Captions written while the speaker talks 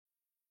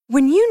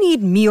When you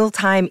need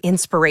mealtime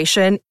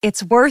inspiration,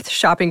 it's worth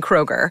shopping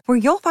Kroger, where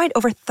you'll find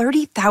over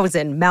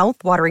 30,000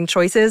 mouth-watering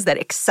choices that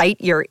excite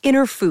your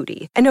inner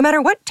foodie. And no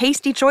matter what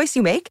tasty choice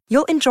you make,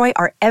 you'll enjoy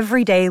our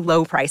everyday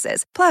low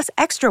prices, plus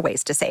extra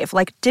ways to save,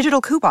 like digital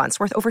coupons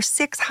worth over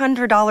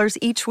 $600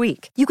 each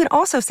week. You can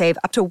also save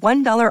up to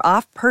 $1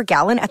 off per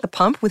gallon at the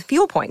pump with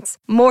fuel points.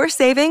 More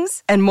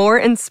savings and more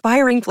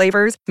inspiring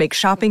flavors make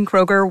shopping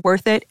Kroger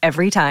worth it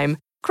every time.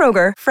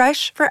 Kroger,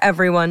 fresh for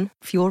everyone.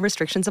 Fuel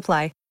restrictions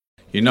apply.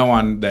 You know,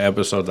 on the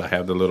episodes, I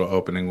have the little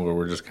opening where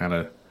we're just kind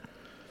of...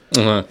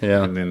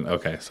 yeah. And then,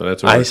 okay, so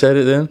that's what I said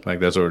it then? Like,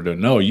 that's what we're doing.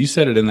 No, you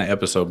said it in the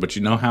episode, but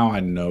you know how I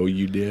know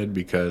you did?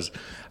 Because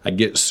I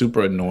get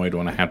super annoyed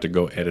when I have to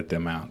go edit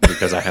them out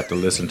because I have to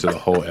listen to the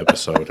whole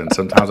episode. And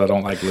sometimes I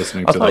don't like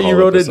listening to the whole episode. I thought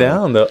you wrote it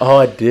down, though. Oh,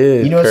 I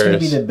did. You know what's going to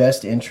be the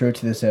best intro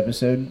to this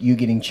episode? You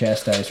getting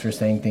chastised for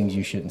saying things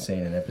you shouldn't say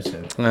in an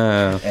episode.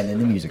 And then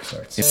the music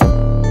starts.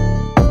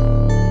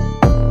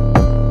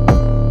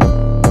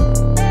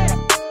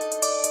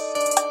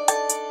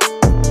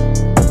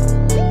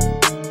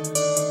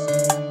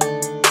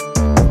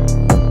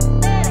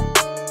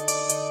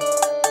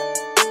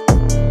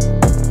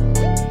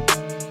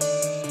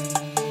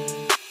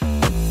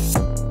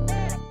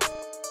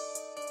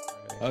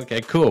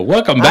 Okay, cool.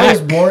 Welcome back.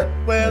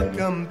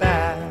 Welcome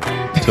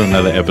back to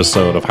another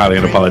episode of Highly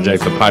Unapologetic,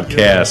 the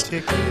podcast.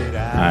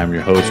 I'm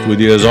your host with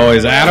you as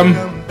always, Adam.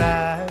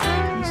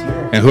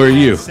 And who are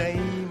you?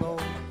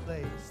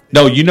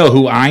 No, you know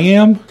who I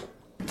am?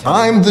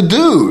 I'm the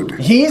dude.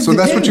 He's so the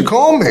that's dude. what you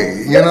call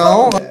me, you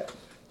know?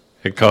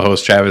 And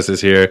co-host Travis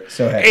is here.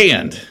 So happy.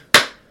 And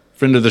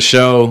friend of the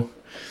show,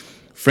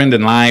 friend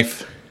in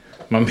life,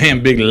 my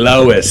man Big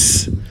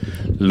Lewis.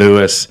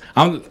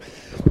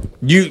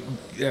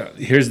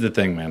 Here's the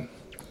thing, man.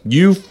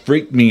 You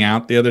freaked me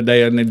out the other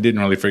day, and it didn't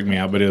really freak me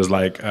out, but it was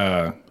like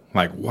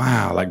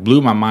wow, like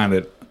blew my mind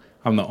that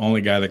I'm the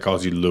only guy that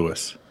calls you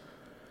Lewis.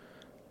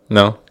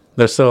 No,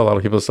 there's still a lot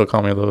of people still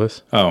call me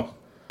Lewis. Oh,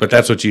 but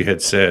that's what you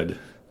had said.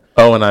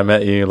 Oh, when I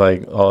met you,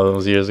 like, all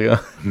those years ago.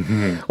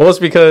 Well, it's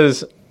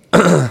because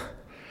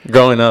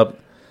growing up,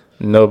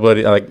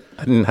 nobody, like,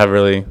 I didn't have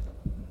really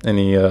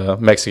any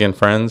Mexican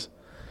friends.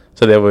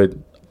 So they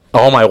would,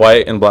 all my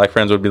white and black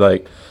friends would be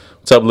like,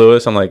 "What's up,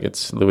 Lewis?" I'm like,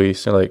 "It's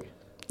Luis." They're like,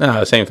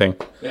 same thing.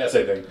 Yeah,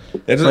 same thing.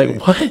 It's Like,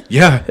 what?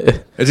 Yeah,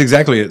 it's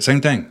exactly it. Same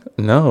thing.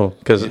 No,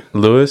 because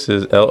Lewis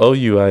is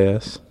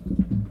Louis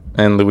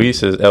and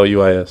Luis is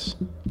Luis.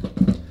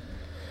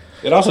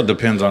 It also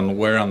depends on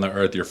where on the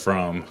earth you're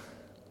from.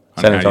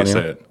 On San how you Antonio?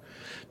 say it.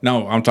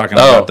 No, I'm talking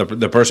about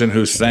the person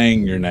who's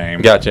saying your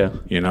name. Gotcha.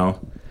 You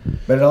know?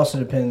 But it also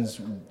depends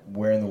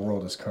where in the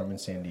world is Carmen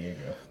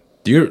Sandiego.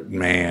 Do you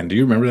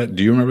remember that?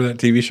 Do you remember that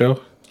TV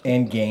show?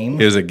 And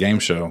Game. It was a game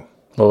show.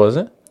 What was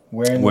it?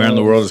 Where in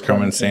the world is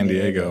Carmen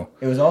Sandiego?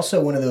 It was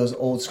also one of those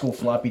old school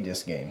floppy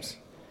disk games,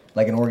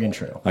 like an Oregon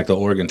Trail. Like the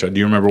Oregon Trail. Do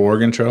you remember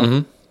Oregon Trail?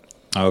 Mm-hmm.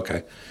 Oh,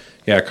 okay.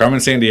 Yeah, Carmen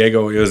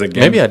Sandiego. It was a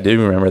game. Maybe I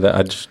do remember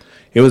that.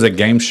 It was a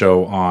game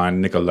show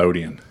on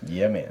Nickelodeon.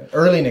 Yeah, man.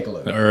 Early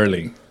Nickelodeon.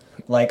 Early.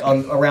 Like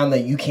around the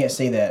You Can't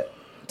Say That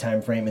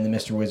time frame in the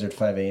Mr. Wizard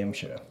 5 a.m.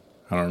 show.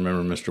 I don't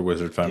remember Mr.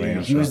 Wizard 5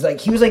 a.m. He was like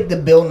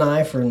the Bill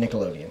Nye for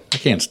Nickelodeon. I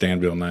can't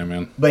stand Bill Nye,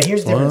 man. But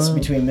here's the difference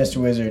between Mr.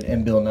 Wizard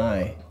and Bill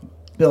Nye.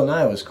 Bill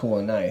Nye was cool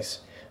and nice.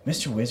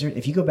 Mr. Wizard,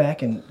 if you go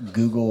back and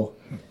Google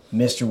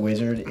Mr.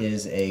 Wizard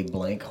is a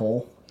blank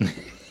hole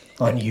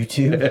on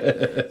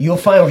YouTube, you'll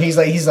find where he's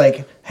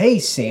like, "Hey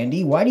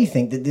Sandy, why do you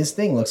think that this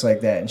thing looks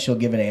like that?" And she'll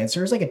give an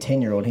answer. It's like a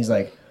 10-year-old. He's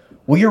like,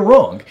 "Well, you're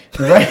wrong.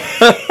 The right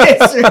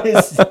answer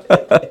is."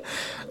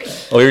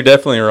 Well, you're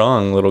definitely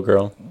wrong, little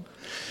girl.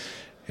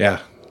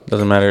 Yeah.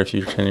 Doesn't matter if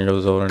you're 10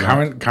 years old or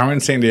not. Carmen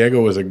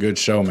Sandiego was a good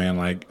show, man.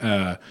 Like,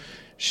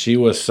 she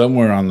was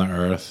somewhere on the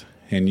earth,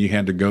 and you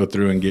had to go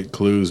through and get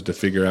clues to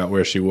figure out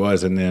where she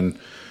was. And then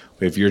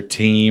if your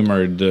team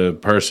or the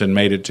person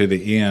made it to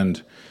the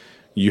end,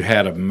 you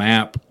had a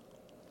map,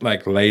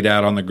 like, laid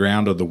out on the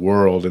ground of the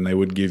world, and they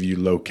would give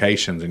you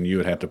locations, and you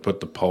would have to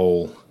put the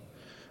poll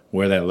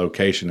where that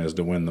location is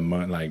to win the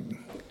money. Like,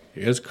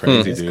 it's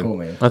crazy, dude. It's cool,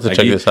 man. I have to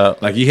check this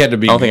out. Like, you had to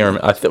be... I don't think I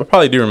remember. I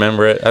probably do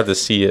remember it. I have to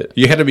see it.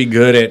 You had to be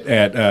good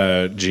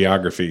at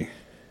geography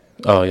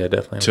Oh, yeah,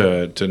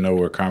 definitely. to know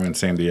where Carmen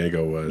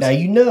Sandiego was.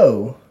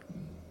 Now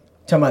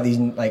talking about these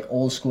like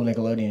old school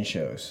Nickelodeon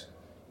shows.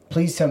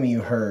 Please tell me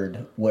you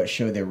heard what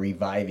show they're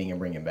reviving and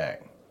bringing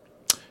back.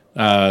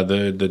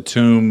 The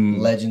Tomb...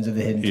 Legends of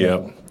the Hidden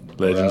Temple. Yep.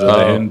 Legends of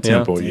the Hidden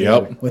Temple.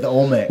 Yep. With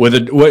Olmec.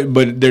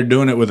 But they're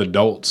doing it with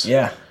adults.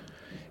 Yeah.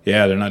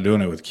 Yeah, they're not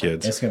doing it with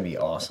kids. It's going to be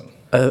awesome.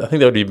 I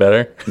think that would be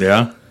better.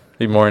 Yeah.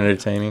 Be more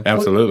entertaining.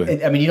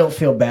 Absolutely. I mean, you don't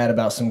feel bad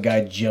about some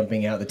guy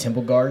jumping out the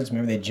temple guards.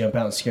 Remember, they jump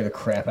out and scare the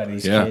crap out of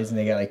these kids, and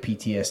they got like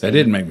PTSD. That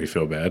didn't make me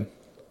feel bad.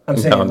 I'm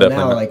saying No, definitely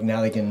now, not. like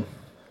now they can.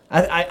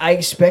 I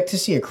expect to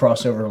see a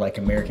crossover like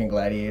American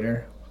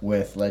Gladiator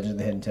with Legends of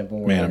the Hidden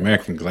Temple. Man,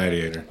 American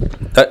Gladiator.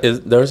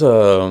 There's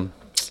a...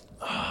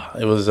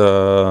 It was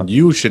a...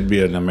 You should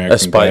be an American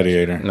Spike.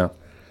 Gladiator.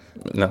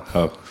 No.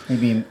 Oh. He'd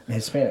be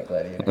Hispanic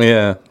Gladiator.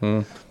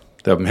 Yeah.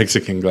 The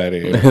Mexican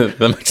gladiator.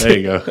 There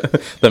you go.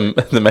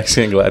 The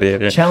Mexican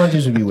gladiator.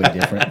 Challenges would be way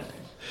different.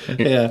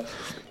 Yeah.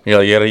 You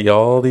gotta eat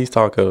all these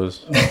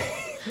tacos.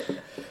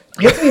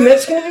 You have to be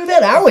Mexican to do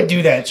that? I would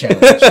do that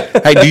challenge.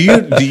 Hey,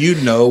 do you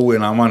know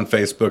when I'm on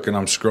Facebook and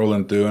I'm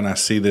scrolling through and I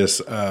see this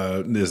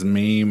this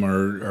meme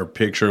or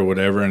picture or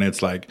whatever, and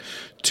it's like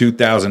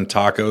 2,000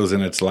 tacos,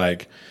 and it's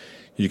like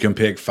you can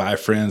pick 5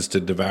 friends to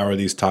devour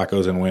these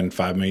tacos and win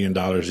 $5 million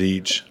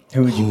each.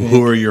 Who would you pick?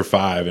 Who are your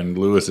 5? And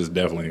Lewis is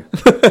definitely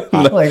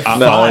Like Not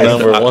five.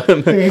 number one.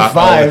 Give me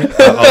 5.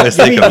 I always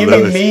think of Give me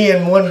Lewis. me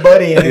and one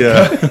buddy and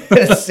Yeah.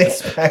 a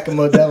 6-pack of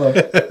Modelo.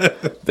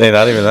 Hey,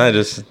 not even that.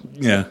 Just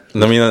Yeah.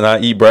 let me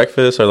not eat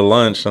breakfast or the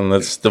lunch, and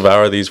let's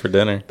devour these for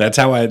dinner. That's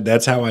how I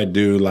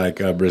do like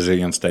a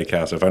Brazilian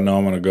steakhouse. If I know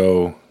I'm gonna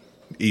go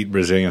eat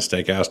Brazilian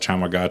steakhouse,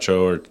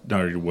 Chamagacho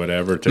or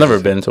whatever. Never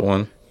been to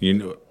one.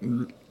 You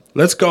know,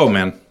 let's go,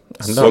 man.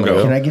 I'm We'll down to go.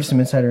 go. Can I give some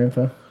insider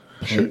info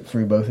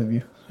for both of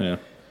you? Yeah.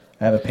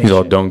 I have a patient. He's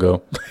all, don't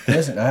go.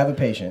 Listen, I have a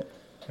patient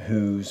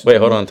who's Wait,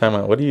 hold on, time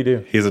out. What do you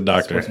do? He's a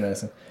doctor. sports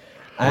medicine.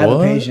 I have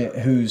What? a patient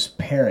whose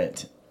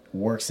parent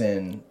works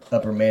in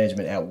upper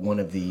management at one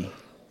of the.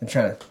 I'm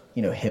trying to,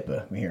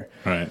 HIPAA here.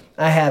 Right.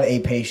 I have a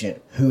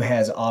patient who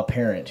has a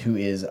parent who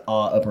is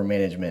upper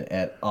management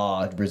at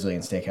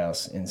Brazilian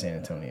Steakhouse in San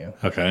Antonio.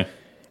 Okay.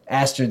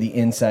 Asked her the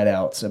inside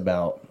outs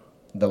about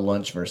the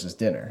lunch versus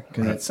dinner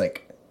because it's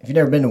like if you've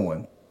never been to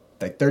one,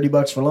 like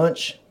 $30 for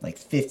lunch, like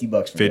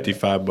 $50 for dinner.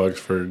 $55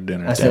 for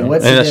dinner. I said, Damn.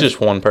 "What's And the that's diff-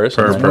 just one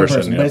person. Per one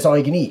person, yeah. but it's all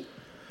you can eat."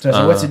 So I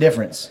said, "What's the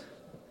difference?"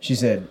 She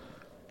said,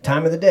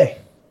 "Time of the day.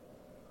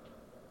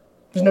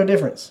 There's no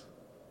difference.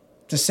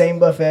 It's the same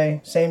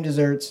buffet, same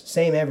desserts,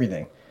 same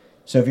everything.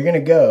 So if you're gonna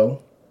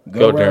go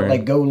Go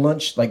during. go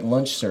lunch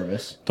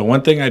service, The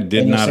one thing I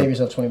did and you not save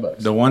yourself $20.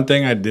 the one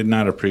thing I did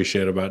not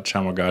appreciate about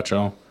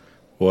Chamagacho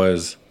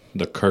was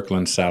the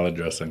Kirkland salad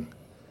dressing.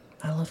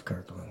 I love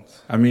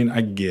Kirkland's. I mean,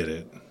 I get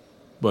it,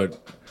 but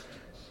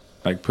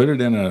like put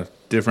it in a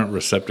different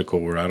receptacle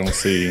where I don't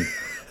see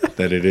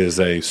that it is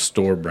a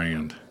store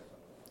brand.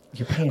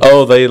 You're paying.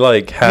 Oh, they had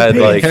you're paying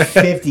like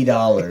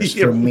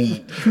 $50 for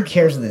meat. Who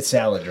cares what the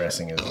salad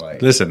dressing is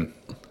like? Listen,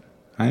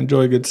 I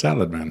enjoy a good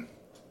salad, man.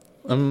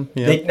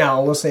 yeah.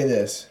 Now, we'll say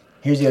this.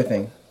 Here's the other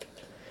thing.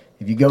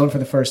 If you go in for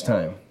the first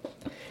time,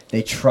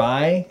 they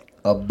try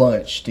a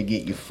bunch to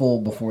get you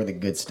full before the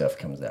good stuff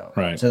comes out.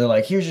 Right. So they're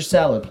like, here's your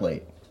salad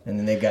plate. And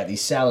then they've got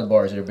these salad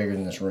bars that are bigger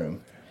than this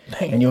room.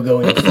 And you'll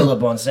go in and fill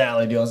up on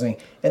salad, do all this thing.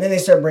 And then they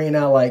start bringing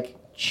out like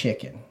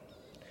chicken.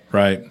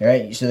 Right. All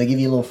right. So they give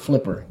you a little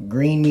flipper.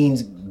 Green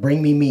means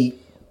bring me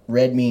meat.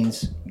 Red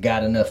means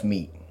got enough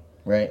meat.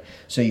 Right.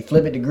 So you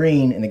flip it to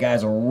green, and the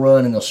guys will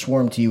run and they'll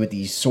swarm to you with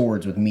these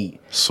swords with meat.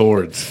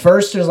 Swords.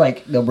 First, there's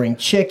like they'll bring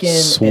chicken,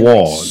 and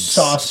like Swords.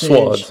 sausage,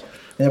 Swords. and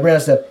they'll bring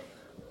out stuff.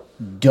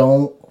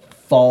 Don't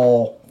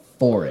fall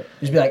for it.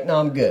 Just be like, no,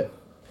 I'm good.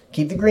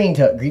 Keep the green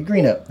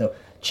up. No,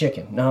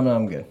 chicken. No,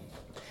 I'm good.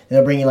 And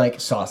they'll bring you like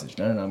sausage.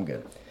 No, I'm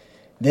good.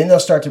 Then they'll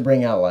start to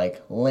bring out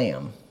like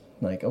lamb.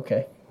 Like,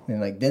 okay.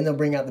 And then they'll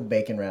bring out the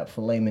bacon wrap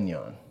filet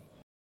mignon.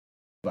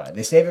 But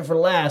they save it for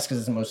last because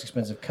it's the most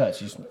expensive cut.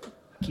 So you just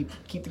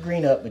keep the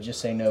green up, but just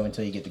say no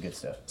until you get the good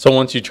stuff. So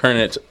once you turn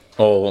it,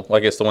 I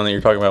guess the one that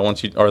you're talking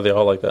about. Are they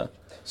all like that?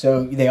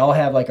 So they all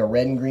have like a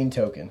red and green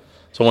token.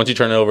 So once you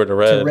turn it over to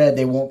red, To red,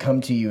 they won't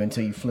come to you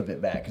until you flip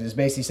it back. Because it's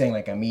basically saying,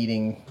 like, I'm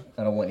eating,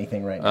 I don't want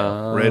anything right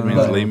now. Red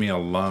means leave me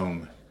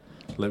alone.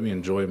 Let me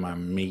enjoy my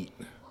meat.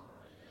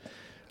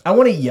 I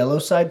want a yellow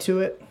side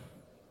to it,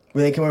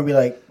 where they come over and be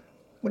like,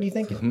 what are you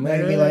thinking? And I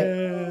can be like,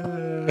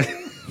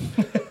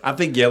 I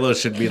think yellow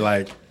should be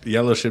like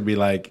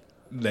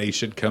they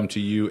should come to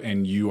you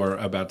and you are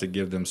about to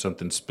give them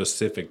something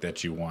specific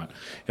that you want.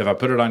 If I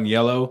put it on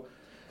yellow,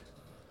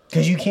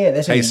 because you can't.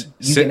 That's what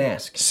you can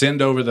ask.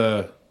 Send over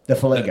the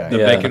Filet guy.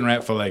 Yeah. bacon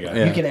wrap filet guy.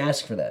 Yeah. You can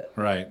ask for that.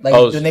 Right. Like,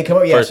 Oh, when they come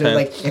over, yeah, so, firsthand.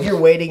 like, if you're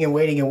waiting and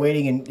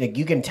like,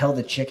 you can tell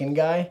the chicken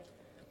guy,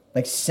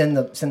 like, send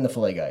the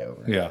filet guy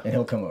over. Yeah. And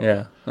he'll come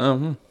over.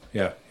 yeah.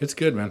 Yeah, it's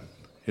good, man.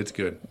 It's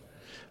good.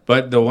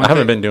 But the one I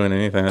haven't thing- been doing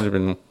anything. I've just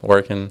been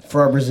working.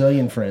 For our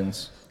Brazilian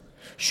friends,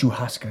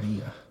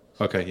 churrascaria.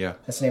 Okay, yeah.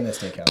 That's the name of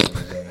the steakhouse in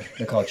Brazil.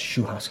 They're called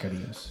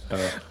churrascarias.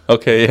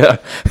 Okay, yeah.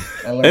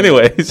 I learned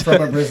Anyways.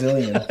 from a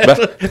Brazilian.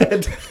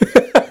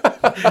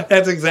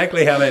 That's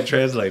exactly how that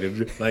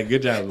translated. Like,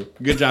 good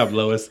job,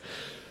 Lois.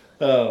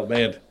 Oh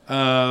man.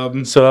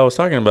 So I was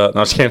talking about. No,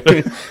 I was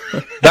kidding.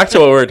 Back to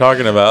what we were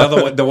talking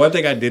about. The one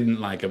thing I didn't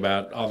like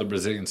about all the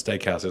Brazilian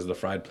steakhouses is the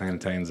fried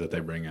plantains that they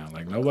bring out.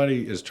 Like,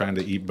 nobody is trying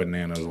to eat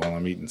bananas while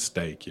I'm eating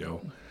steak,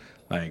 yo.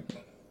 Like,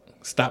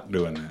 stop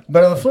doing that.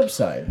 But on the flip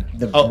side,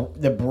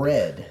 the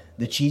bread,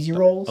 the cheesy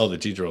rolls. Oh, the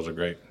cheese rolls are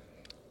great.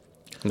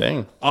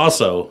 Dang.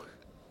 Also,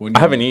 when I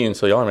haven't eaten,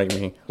 so y'all make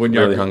me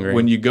really hungry.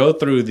 When you go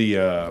through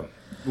the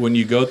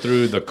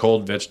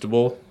cold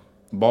vegetable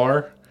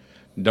bar,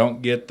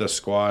 don't get the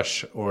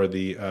squash or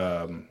the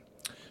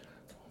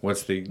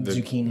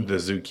Zucchini. The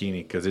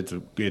zucchini because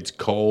it's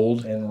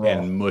cold And raw.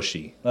 and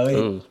mushy. Oh,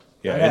 Ooh.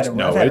 Yeah, I've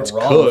had it's it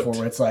raw cooked. before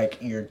where it's like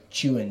you're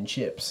chewing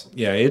chips.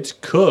 Yeah, it's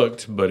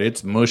cooked, but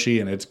it's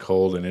mushy and it's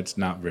cold and it's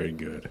not very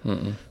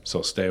good.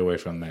 So stay away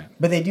from that.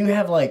 But they do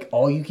have like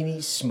all you can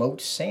eat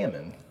smoked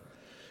salmon.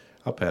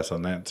 I'll pass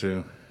on that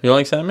too. You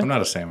like salmon? I'm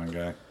not a salmon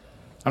guy.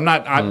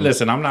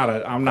 Listen, I'm not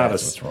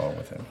That's what's wrong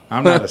with him.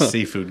 I'm not a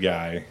seafood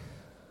guy.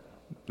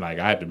 Like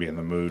I have to be in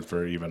the mood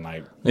for even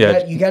like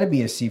Yeah. You got to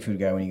be a seafood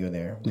guy when you go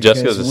there.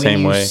 Jessica's the Because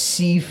same when you way.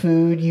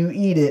 Seafood, you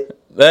eat it.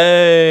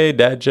 Hey,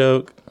 dad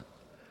joke.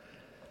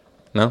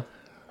 No?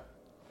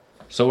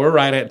 So we're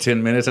right at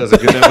 10 minutes. That's a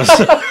good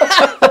episode.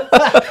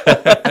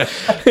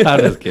 I'm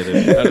just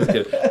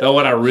kidding. No,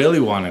 what I really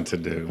wanted to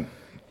do,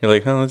 You're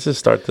like, let's just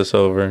start this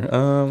over.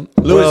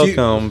 Louis,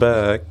 welcome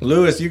back.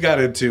 Lewis, you got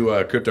into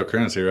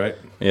cryptocurrency, right?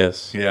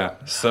 Yes. Yeah.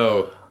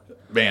 So,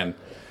 man,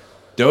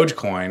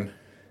 Dogecoin,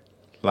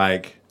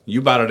 like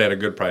you bought it at a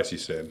good price, you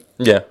said,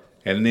 Yeah.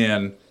 and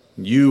then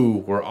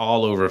you were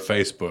all over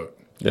Facebook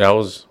Yeah, I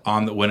was.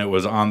 when it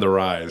was on the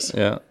rise.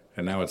 Yeah.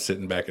 And now it's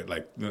sitting back at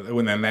like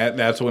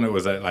that's when it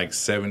was at like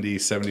 70,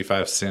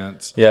 75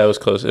 cents. Yeah, it was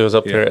close. It was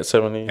up there Yeah. at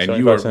 70. And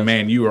you were 75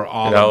 cents. you were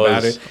all Yeah, I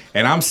about was- it.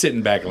 And I'm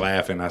sitting back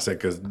laughing. I said,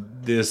 because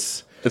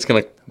this It's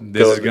going to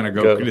is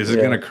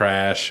gonna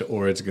crash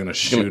or it's gonna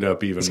shoot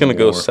up even. It's going to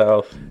go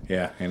south.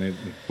 Yeah, and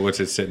what's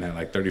it sitting at,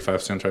 like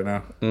 35 cents right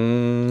now?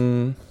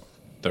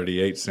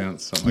 38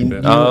 cents, something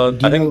like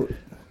that. I think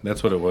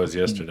That's what it was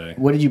yesterday.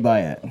 What did you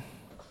buy at?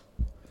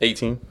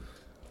 18.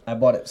 I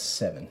bought it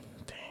 7.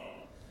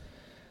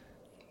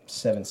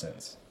 7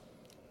 cents.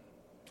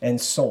 And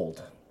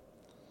sold.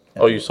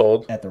 Oh, you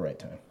sold? At the right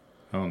time.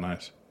 Oh,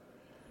 nice.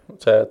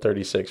 It's at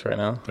 36 right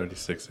now.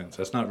 36 cents.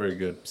 That's not very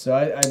good. So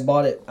I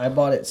bought it. I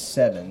bought it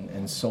 7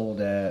 and sold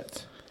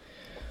at.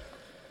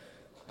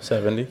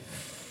 70.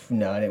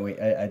 No, I didn't wait.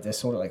 I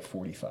sold it like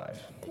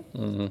 45.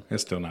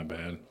 It's still not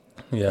bad.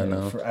 Yeah,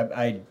 no.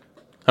 I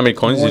How many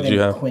coins more did you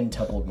than have?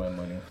 quintupled my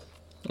money.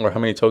 Or how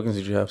many tokens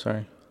did you have?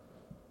 Sorry.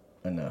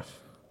 Enough.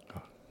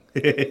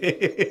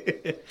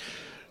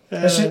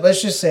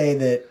 Let's just say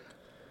that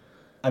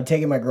I'm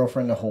taking my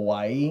girlfriend to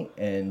Hawaii,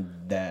 and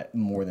that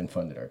more than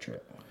funded our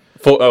trip.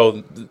 That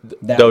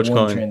Dogecoin.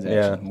 one transaction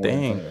Yeah, more than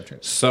dang. funded our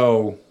trip.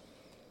 So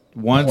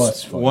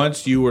Plus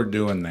once fun. you were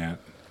doing that,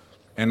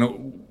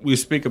 and we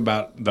speak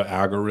about the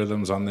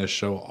algorithms on this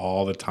show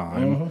all the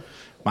time.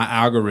 My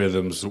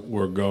algorithms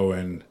were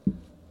going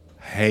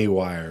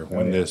haywire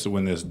when this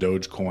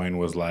Dogecoin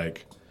was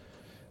like,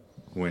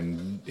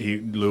 when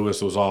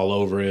Lewis was all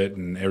over it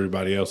and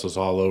everybody else was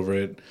all over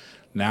it.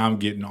 Now I'm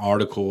getting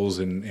articles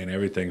and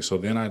everything. So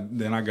then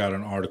I got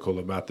an article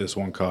about this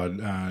one called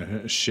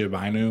Shiba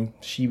Inu.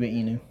 Shiba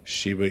Inu.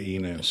 Shiba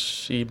Inu.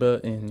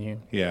 Shiba Inu.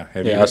 Yeah.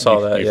 I saw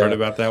that. You've Yeah. heard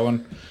about that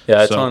one?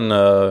 Yeah, it's So-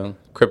 on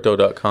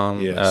crypto.com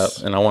Yes.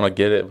 app, and I want to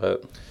get it,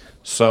 but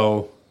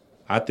So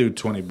I threw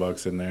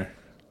 $20 in there,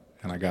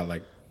 and I got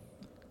like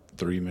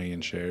 3 million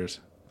shares.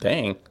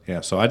 dang. Oh,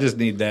 Yeah, so I just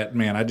need that,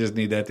 man. I just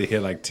need that to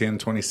hit like 10,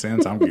 20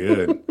 cents. I'm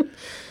good.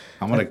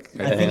 I'm gonna.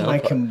 I think my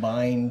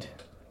combined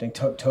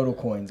total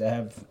coins,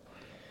 I've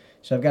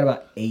got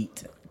about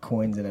 8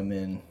 coins that I'm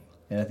in,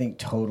 and I think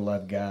total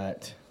I've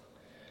got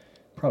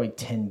probably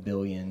 10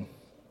 billion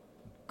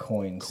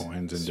coins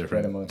And spread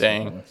different. amongst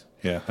Dang. the coins.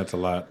 Yeah, that's a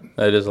lot.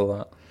 That is a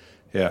lot.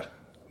 Yeah.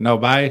 No,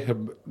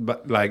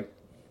 but like,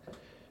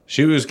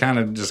 she was kind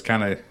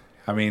of.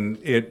 I mean,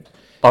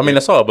 I mean, I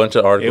saw a bunch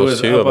of it articles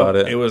was too up, about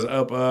up, it. It was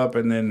up,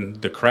 and then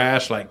the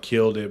crash like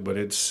killed it. But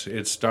it's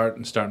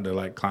starting to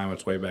like climb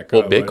its way back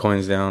Well, up.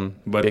 Bitcoin's down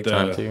but big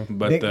time too.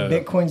 But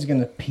Bitcoin's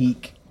going to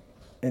peak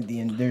at the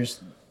end.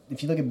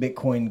 If you look at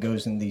Bitcoin,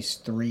 goes in these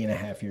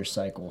 3.5 year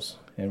cycles,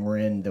 and we're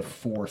in the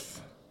 4th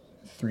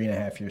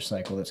 3.5 year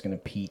cycle that's going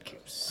to peak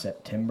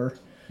September.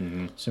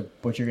 Mm-hmm. So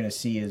what you're going to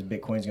see is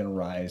Bitcoin's going to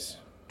rise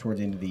towards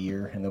the end of the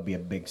year, and there'll be a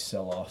big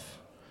sell off.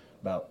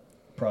 About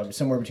probably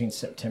somewhere between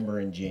September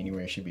and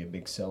January should be a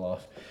big sell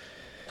off.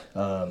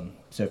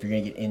 So if you're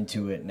going to get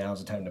into it, now's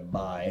the time to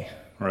buy.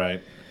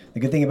 right. The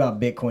good thing about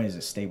Bitcoin is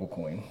it's stable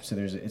coin. So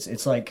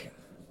it's like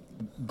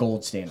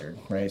gold standard,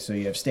 right? So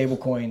you have stable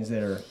coins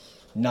that are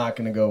not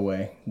going to go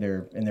away.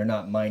 They're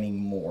not mining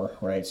more,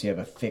 right? So you have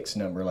a fixed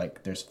number,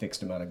 like there's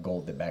fixed amount of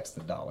gold that backs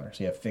the dollar.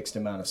 So you have fixed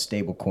amount of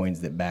stable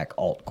coins that back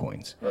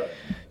altcoins. Right.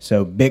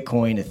 So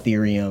Bitcoin,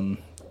 Ethereum,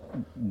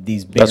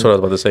 these bigger, That's what I was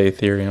about to say.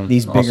 Ethereum.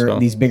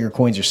 these bigger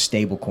coins are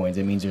stable coins.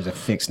 It means there's a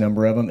fixed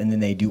number of them, and then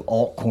they do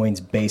altcoins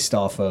based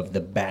off of the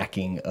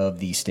backing of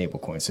these stable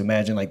coins. So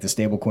imagine like the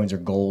stable coins are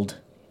gold.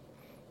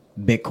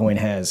 Bitcoin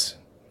has,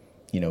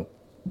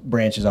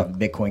 branches off of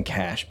Bitcoin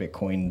Cash,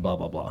 Bitcoin blah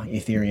blah blah.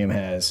 Ethereum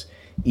has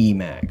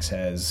Emacs,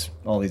 has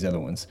all these other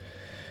ones.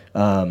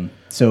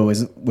 So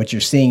what you're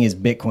seeing is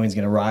Bitcoin's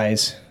going to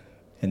rise,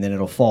 and then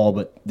it'll fall,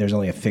 but there's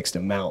only a fixed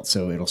amount,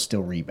 so it'll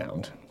still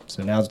rebound.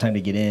 So now's the time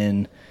to get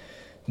in.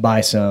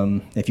 Buy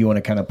some. If you want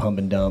to kind of pump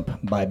and dump,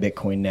 buy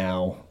Bitcoin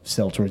now,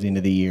 sell towards the end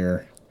of the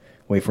year,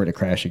 wait for it to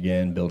crash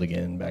again, build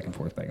again, back and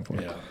forth, back and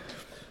forth.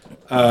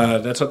 Yeah.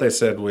 That's what they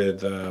said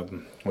with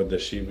the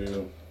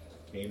Shiba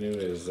Inu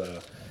is,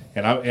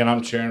 and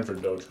I'm cheering for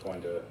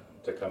Dogecoin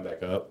to come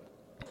back up.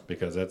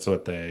 because that's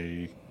what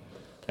they're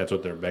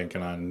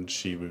banking on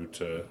Shibu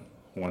to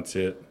once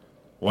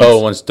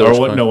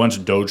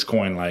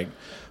Dogecoin like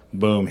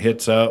boom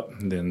hits up,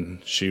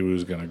 then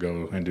Shibu's gonna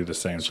go and do the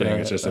same thing.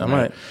 It's just I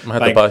might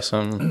have to buy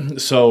some.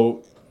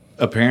 So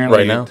apparently,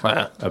 right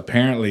now,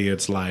 apparently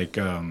it's like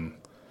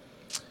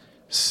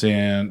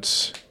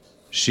since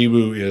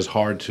Shibu is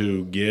hard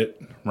to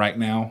get right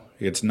now,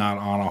 it's not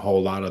on a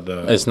whole lot of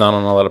the. It's not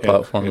on a lot of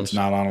platforms. It's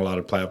not on a lot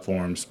of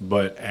platforms,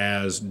 but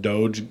as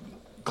Doge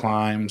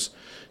climbs,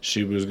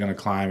 Shibu's gonna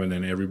climb, and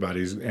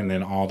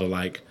then all the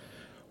like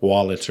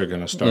wallets are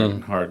gonna start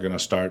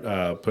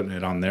putting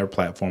it on their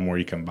platform where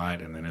you can buy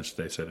it, and then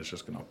they said it's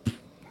just gonna.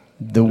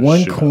 The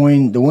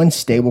one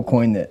stable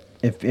coin that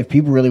if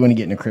people really want to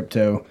get into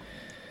crypto,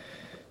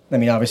 I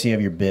mean, obviously you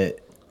have your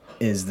BIT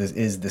is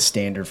the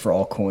standard for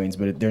all coins,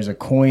 but there's a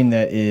coin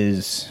that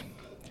is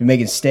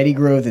making steady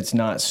growth. It's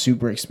not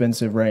super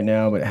expensive right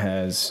now, but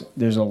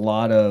there's a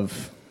lot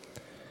of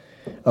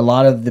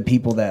the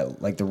people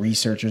that like the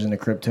researchers into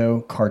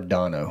crypto,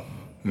 Cardano.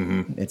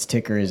 Mm-hmm. Its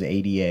ticker is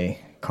ADA.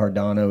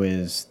 Cardano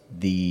is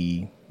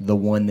the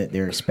one that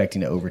they're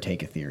expecting to overtake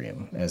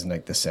Ethereum as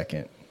like the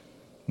second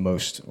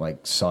most like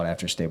sought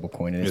after stable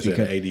coin. And is it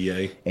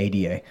ADA?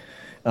 ADA.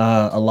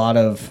 A lot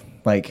of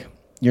like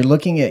you're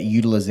looking at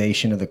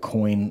utilization of the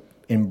coin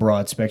in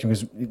broad spectrum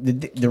because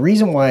the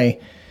reason why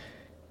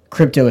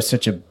crypto is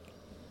such a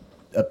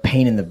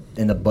pain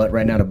in the butt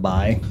right now to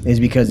buy is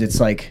because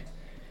it's like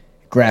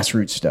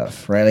grassroots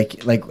stuff,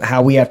 right? Like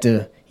how we have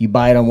to. You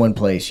buy it on one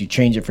place, you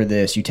change it for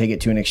this, you take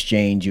it to an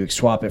exchange, you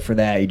swap it for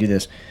that, you do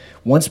this.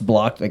 Once the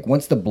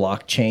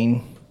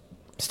blockchain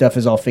stuff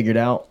is all figured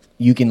out,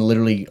 you can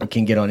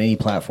get on any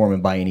platform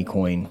and buy any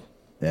coin.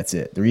 That's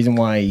it. The reason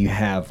why you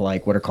have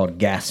like what are called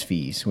gas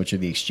fees, which are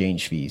the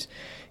exchange fees,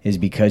 is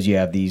because you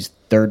have these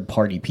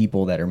third-party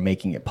people that are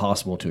making it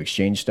possible to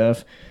exchange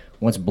stuff.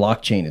 Once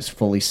blockchain is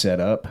fully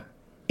set up,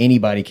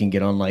 anybody can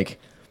get on like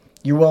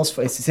it's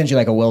essentially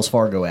like a Wells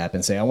Fargo app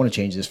and say, I want to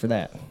change this for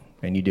that.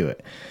 And you do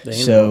it.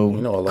 You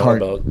know a lot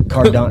about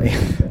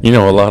Cardano. You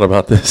know a lot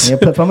about this. Yeah,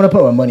 if I'm going to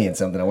put my money in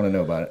something, I want to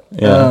know about it.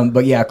 Yeah.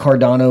 But yeah,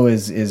 Cardano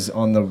is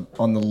on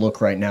the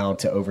look right now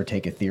to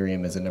overtake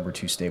Ethereum as a number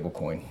 2 stable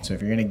coin. So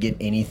if you're going to get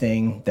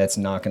anything that's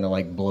not going to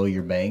like blow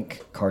your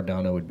bank,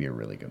 Cardano would be a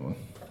really good one.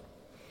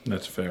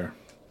 That's fair.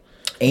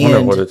 I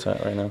wonder what it's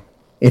at right now.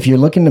 If you're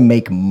looking to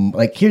make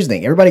here's the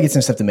thing, everybody gets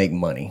in stuff to make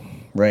money,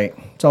 right?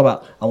 It's all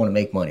about I want to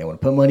make money. I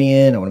want to put money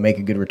in. I want to make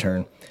a good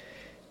return.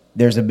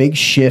 There's a big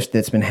shift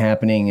that's been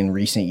happening in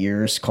recent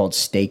years called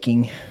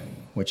staking,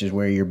 which is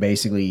where you're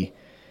basically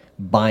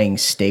buying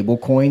stable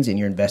coins and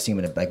you're investing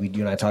them in like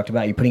you and I talked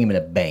about. You're putting them in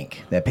a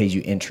bank that pays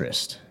you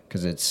interest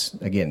because it's,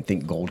 again,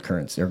 think gold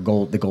currency or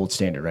the gold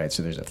standard, right?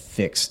 So there's a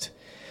fixed.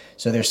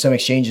 So there's some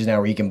exchanges now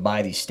where you can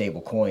buy these stable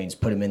coins,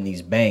 put them in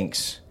these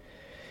banks,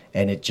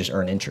 and it just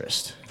earn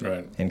interest.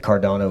 Right. And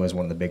Cardano is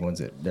one of the big ones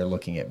that they're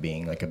looking at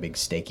being like a big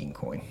staking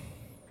coin.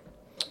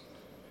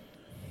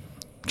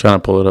 Trying to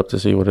pull it up to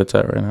see what it's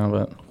at right now,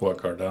 but what,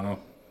 Cardano?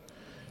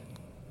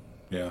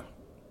 Yeah,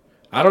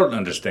 I don't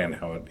understand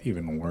how it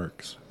even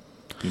works.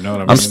 You know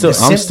what I mean?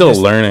 I'm still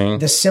learning.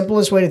 The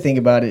simplest way to think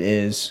about it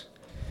is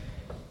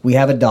we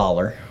have a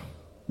dollar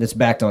that's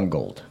backed on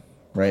gold,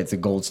 right? It's a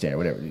gold standard.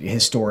 Whatever.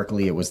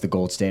 Historically, it was the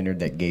gold standard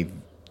that gave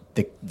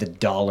the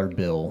dollar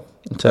bill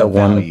it's at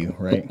value,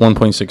 right?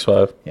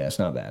 1.65. Yeah, it's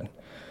not bad.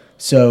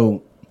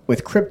 So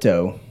with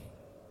crypto,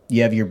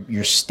 you have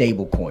your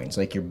stable coins,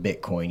 like your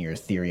Bitcoin, your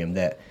Ethereum,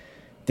 that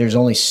there's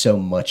only so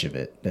much of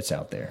it that's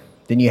out there.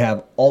 Then you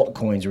have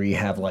altcoins where you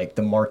have like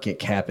the market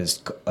cap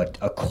is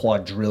a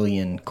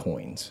quadrillion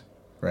coins,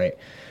 right?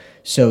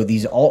 So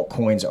these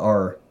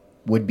altcoins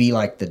would be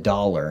like the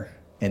dollar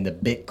and the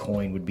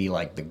Bitcoin would be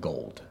like the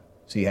gold.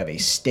 So you have a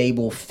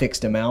stable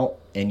fixed amount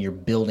and you're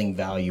building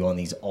value on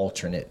these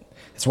alternate.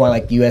 That's why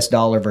like US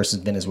dollar versus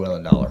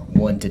Venezuelan dollar,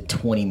 1 to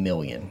 20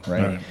 million,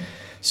 right?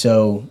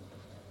 So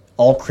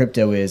all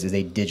crypto is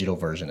a digital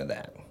version of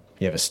that.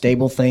 You have a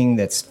stable thing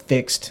that's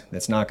fixed,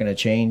 that's not going to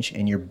change,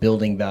 and you're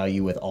building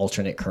value with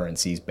alternate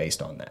currencies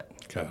based on that.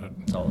 Got it.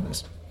 That's all it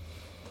is.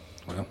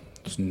 Well,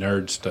 it's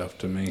nerd stuff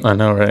to me. I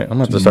know, right? I'm going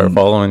to have to start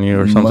following you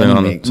or something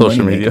on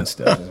social media.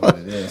 Stuff is what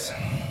it is.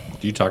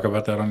 Do you talk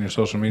about that on your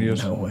social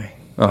medias? No way.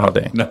 Oh,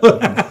 dang. No.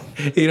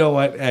 You know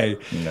what? Hey,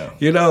 no.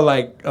 You know,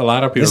 like a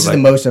lot of people. This is like,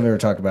 the most I've ever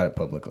talked about it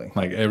publicly.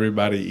 Like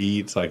everybody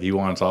eats. Like he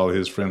wants all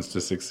his friends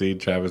to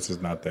succeed. Travis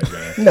is not that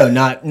guy. No,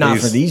 not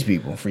for these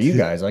people. For you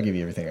guys, I'll give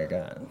you everything I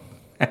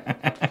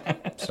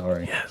got.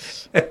 Sorry.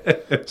 Yes.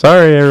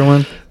 Sorry,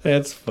 everyone.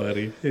 That's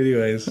funny.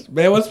 Anyways,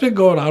 man, what's been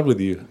going on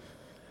with you?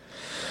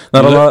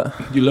 Not a lot.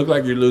 You look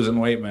like you're losing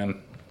weight,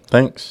 man.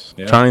 Thanks.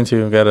 Yeah. Trying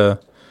to. Gotta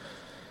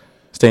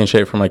stay in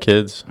shape for my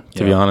kids,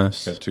 to be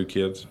honest. Got 2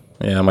 kids.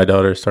 Yeah, my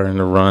daughter's starting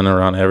to run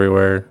around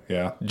everywhere.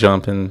 Yeah.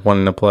 Jumping,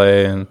 wanting to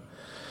play. And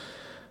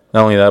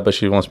not only that, but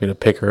she wants me to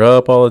pick her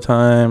up all the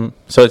time.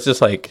 So it's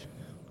just like,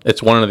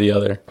 it's one or the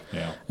other.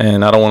 Yeah.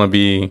 And I don't want to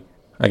be,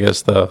 I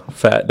guess, the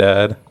fat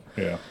dad.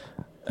 Yeah.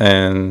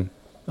 And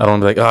I don't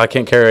want to be like, oh, I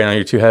can't carry right now,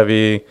 you're too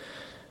heavy.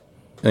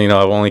 you know,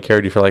 I've only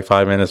carried you for like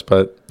 5 minutes,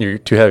 but you're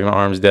too heavy, my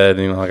arm's dead,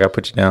 you know, I gotta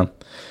put you down.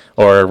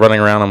 Or running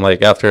around, I'm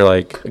like, after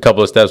like a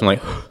couple of steps, I'm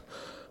like,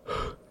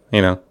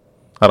 you know,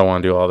 I don't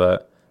want to do all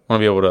that. I want to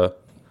be able to,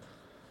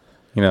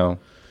 you know,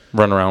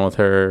 run around with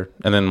her,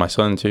 and then my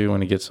son too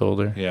when he gets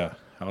older. Yeah.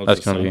 How old's That's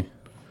the gonna son? be.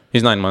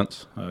 He's 9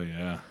 months. Oh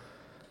yeah.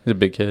 He's a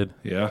big kid.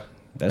 Yeah.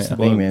 That's the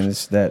Well, thing, man.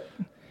 It's that.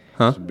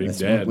 Huh? Big That's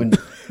dad. when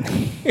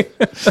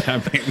I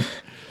mean,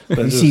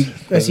 I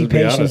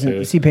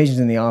see patients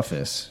in the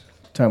office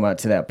talking about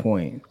to that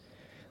point.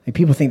 Like,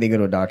 people think they go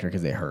to a doctor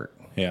because they hurt.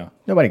 Yeah.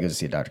 Nobody goes to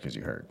see a doctor because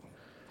you hurt.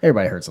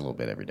 Everybody hurts a little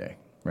bit every day,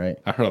 right?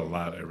 I heard a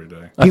lot every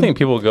day. I think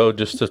people go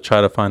just to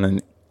try to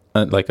find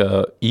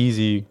a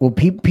easy. Well,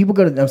 people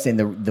go to. I'm saying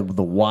the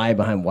why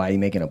behind why you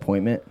make an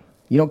appointment.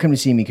 You don't come to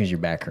see me because your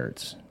back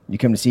hurts. You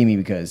come to see me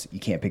because you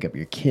can't pick up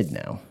your kid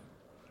now.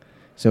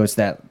 So it's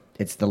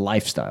the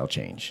lifestyle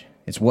change.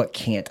 It's what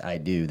can't I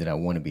do that I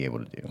want to be able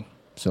to do.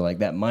 So like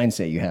that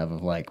mindset you have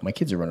of like, my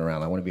kids are running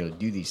around, I want to be able to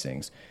do these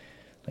things.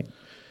 Like,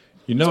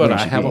 You know That's what what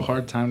it I should have be. a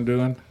hard time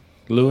doing,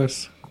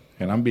 Lewis?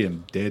 And I'm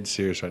being dead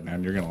serious right now,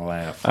 and you're gonna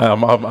laugh.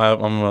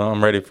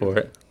 I'm ready for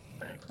it.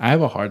 I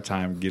have a hard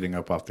time getting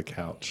up off the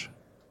couch.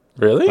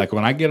 Really? Like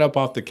when I get up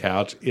off the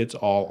couch, it's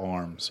all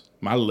arms.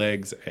 My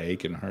legs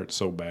ache and hurt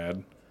so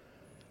bad.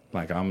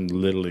 Like I'm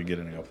literally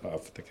getting up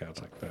off the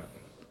couch like that.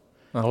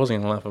 I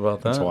wasn't gonna laugh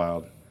about that. That's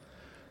wild.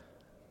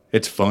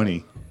 It's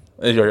funny.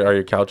 Are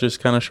your couches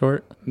kind of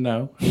short?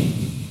 No.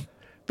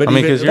 But I mean,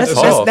 even- 'cause you're that's,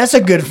 tall. that's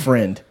a good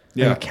friend.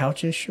 Yeah. Your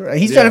couch is short.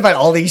 He's trying to find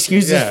all the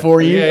excuses for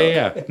you.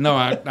 Yeah. No,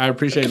 I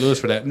appreciate Lewis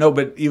for that. No,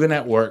 but even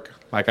at work,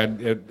 like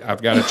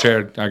I've got a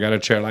chair. I got a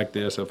chair like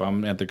this if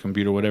I'm at the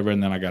computer, or whatever,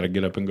 and then I got to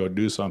get up and go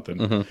do something.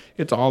 Mm-hmm.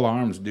 It's all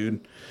arms,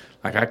 dude.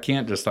 Like I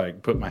can't just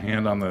like put my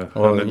hand on the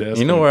Well, desk.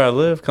 you know and- where I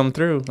live. Come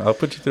through. I'll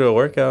put you through a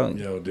workout.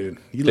 Yo, dude,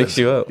 Fix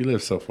you up. You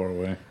live so far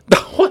away.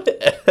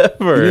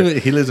 Whatever.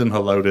 He lives in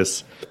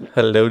Helotes.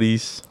 Hello,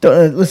 these.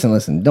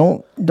 Listen.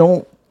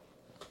 Don't.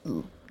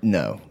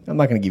 No, I'm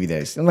not going to give you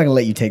that. I'm not going to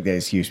let you take that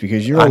excuse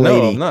because your I old know,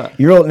 lady. I'm not.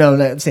 Your old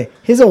no. Say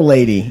his old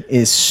lady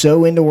is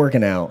so into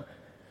working out.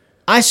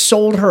 I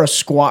sold her a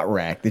squat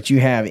rack that you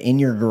have in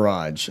your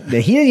garage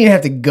that he doesn't even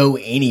have to go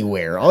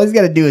anywhere. All he's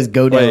got to do is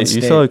go Wait, downstairs.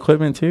 you sell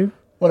equipment too?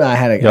 Well, no, I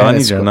had a. Yo, I I had a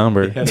need your squat-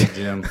 number. He had a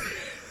gym.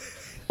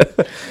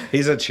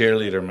 He's a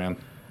cheerleader, man.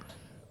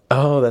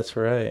 Oh, that's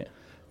right.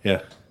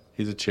 Yeah,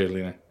 he's a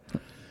cheerleader.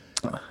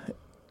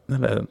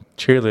 Not a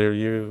cheerleader.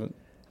 You.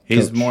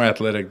 He's more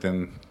athletic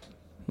than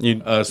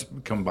You. us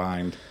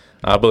combined.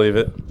 I believe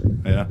it.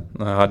 Yeah.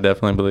 I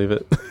definitely believe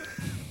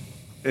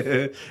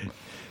it.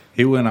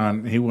 He went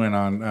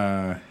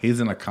on. He's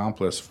an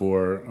accomplice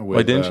for. With,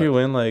 Wait, didn't you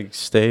win like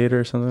state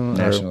or something? Or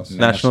Nationals.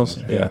 Nationals.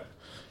 Yeah.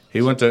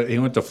 He went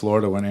to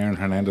Florida when Aaron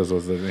Hernandez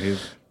was there. They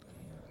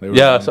were,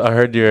 Yeah. So I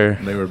heard your.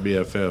 they were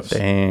BFFs.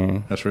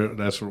 Dang. That's real.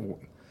 That's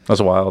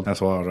wild.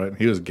 wild, right?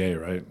 He was gay,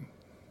 right?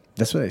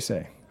 That's what they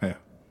say. Yeah.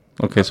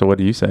 Okay, so what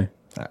do you say?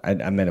 I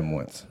met him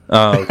once.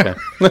 Oh, okay.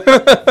 We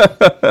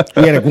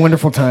had a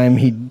wonderful time.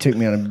 He took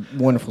me on a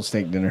wonderful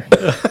steak dinner.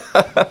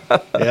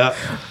 Yeah.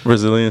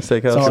 Brazilian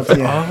steakhouse. So,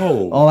 yeah,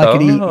 Oh, all I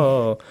could eat.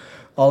 Oh,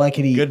 All I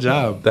could eat. good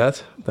job.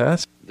 that's.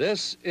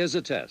 This is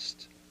a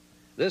test.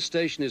 This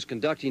station is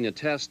conducting a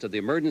test of the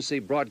emergency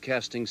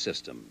broadcasting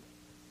system.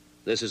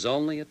 This is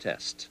only a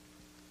test.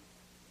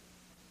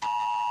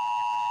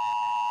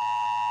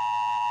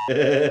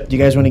 Do you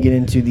guys want to get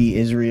into the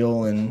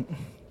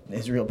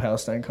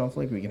Israel-Palestine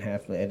conflict? We can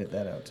have to edit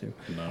that out too.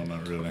 No,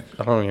 not really.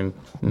 I don't even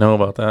know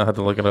about that. I have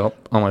to look it up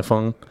on my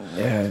phone.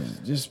 Yeah,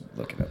 just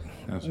look it up.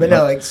 That's But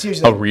no, like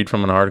seriously, I'll read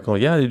from an article.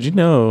 Yeah, did you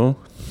know?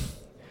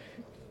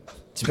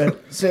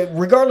 so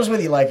regardless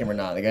whether you like him or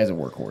not, the guy's a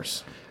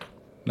workhorse.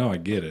 No, I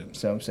get it.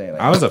 So I'm saying,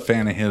 like, I was a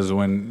fan of his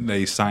when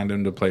they signed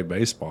him to play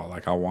baseball.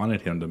 Like I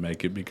wanted him to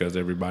make it because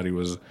everybody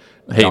was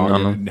Hating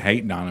on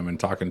hating on him and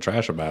talking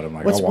trash about him.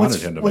 Like what's I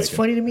wanted him to what's make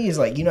funny to me is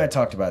like I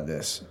talked about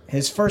this.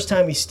 His first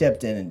time he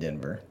stepped in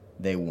Denver,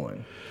 they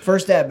won.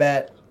 First at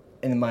bat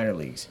in the minor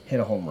leagues, hit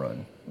a home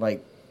run.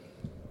 Like,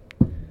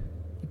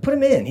 put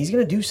him in. He's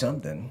gonna do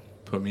something.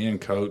 it. Put me in,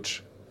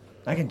 coach.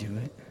 I can do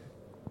it.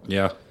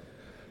 Yeah.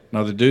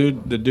 No, the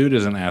dude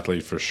is an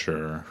athlete for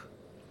sure.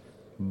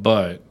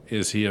 But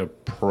is he a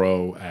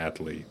pro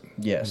athlete?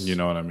 Yes. You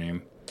know what I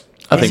mean?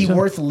 I Is think he so.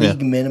 worth league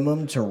Yeah.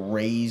 minimum to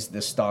raise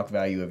the stock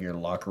value of your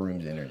locker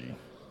room's energy?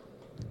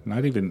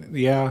 Not even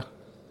yeah.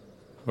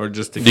 Or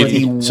just to Did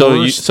get you- so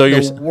you're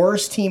the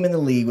worst team in the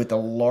league with the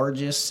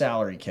largest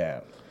salary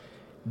cap,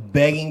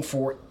 begging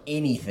for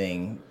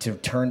anything to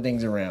turn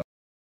things around.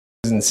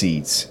 And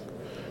seats.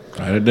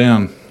 write it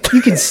down.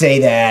 You can say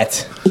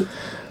that.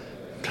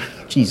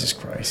 Jesus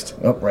Christ.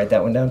 Oh, write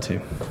that one down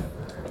too.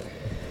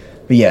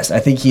 But yes, I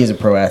think he is a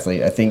pro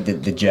athlete. I think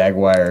that the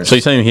Jaguars. So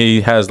you're saying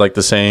he has like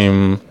the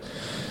same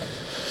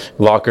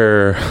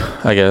locker,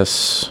 I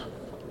guess.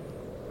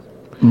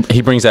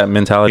 He brings that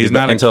mentality He's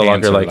not into the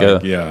locker, like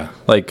yeah.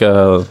 like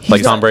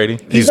Tom Brady.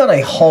 He's not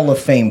a Hall of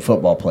Fame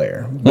football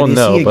player. But Well, is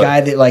no, he a but-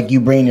 guy that like you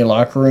bring in your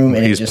locker room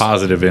and He's it just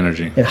positive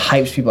energy. it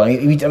hypes people? I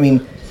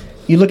mean,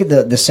 You look at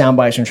the sound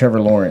bites from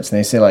Trevor Lawrence, and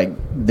they say like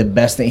the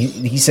best thing.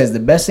 He says the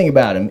best thing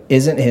about him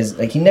isn't his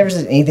like. He never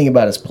says anything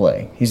about his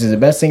play. He says the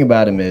best thing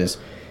about him is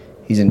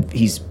he's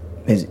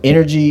his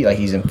energy. Like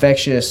he's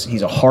infectious.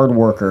 He's a hard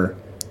worker.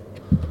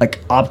 Like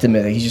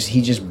optimistic.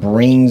 He just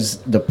brings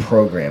the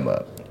program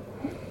up.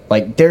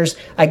 Like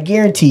I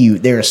guarantee you,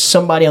 there is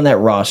somebody on that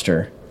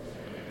roster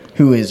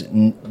who is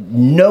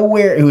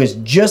nowhere, who is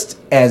just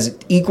as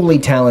equally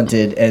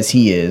talented as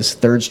he is,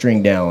 third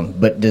string down,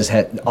 but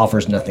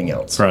offers nothing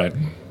else. Right.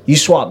 You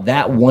swap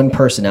that one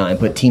person out and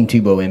put Team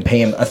Tebow in,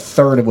 pay him a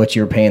third of what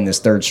you're paying this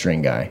third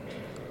string guy,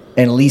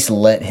 and at least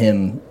let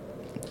him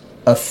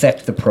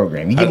affect the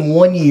program. You give him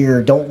 1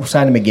 year, don't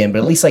sign him again, but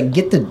at least like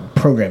get the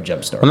program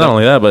jump started. Well, not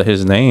only that, but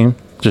his name,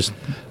 just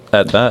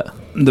at that.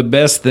 The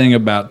best thing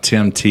about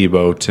Tim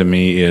Tebow to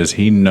me is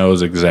he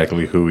knows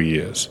exactly who he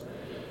is.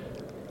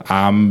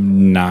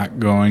 I'm not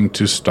going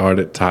to start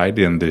at tight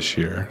end this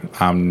year.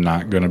 I'm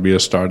not going to be a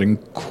starting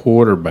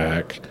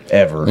quarterback.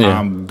 Ever. Yeah.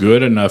 I'm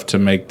good enough to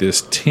make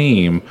this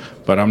team,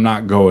 but I'm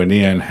not going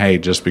in, hey,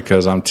 just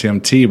because I'm Tim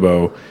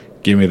Tebow,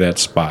 give me that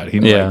spot.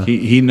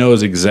 He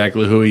knows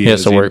exactly who he is. He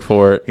has to work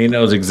for it. He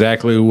knows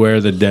exactly where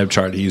the depth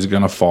chart he's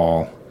going to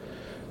fall.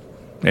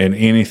 And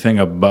anything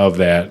above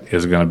that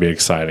is going to be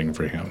exciting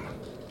for him.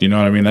 You know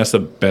what I mean? That's the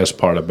best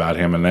part about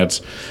him, and I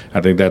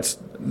think that's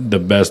the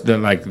best.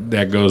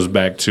 That goes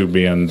back to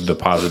being the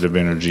positive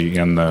energy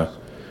in the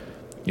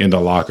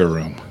locker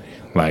room.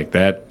 Like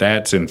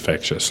that's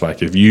infectious.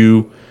 Like if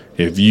you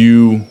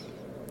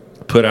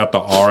put out the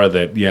aura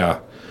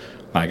that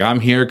like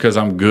I'm here because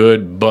I'm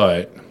good,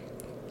 but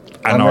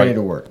I'm ready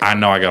to work. I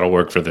know I got to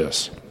work for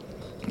this.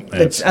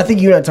 I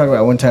think you and I talked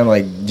about one time,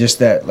 like just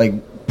that,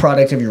 like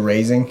product of your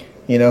raising.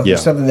 You know,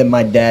 something that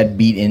my dad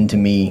beat into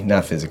me,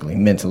 not physically,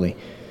 mentally.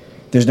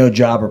 There's no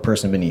job or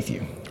person beneath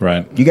you.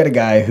 Right. You got a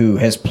guy who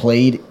has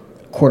played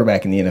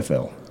quarterback in the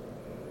NFL,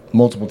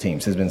 multiple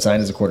teams, has been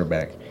signed as a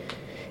quarterback,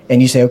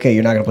 and you say, okay,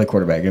 you're not going to play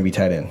quarterback, you're going to be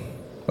tight end.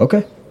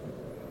 Okay.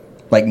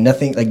 Like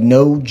nothing, like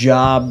no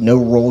job, no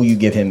role you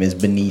give him is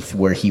beneath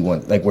where he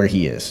wants, like where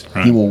he is.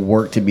 Right. He will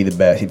work to be the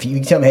best. If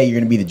you tell him, hey, you're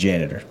going to be the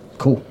janitor,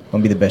 cool. I'm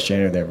going to be the best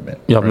janitor they've ever been.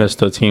 Y'all missed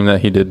the team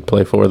that he did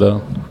play for,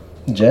 though.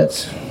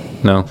 Jets?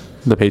 No,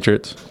 the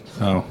Patriots.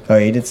 Oh,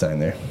 he did sign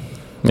there.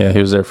 Yeah, he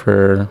was there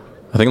for,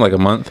 I think, like a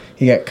month.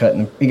 He got cut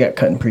in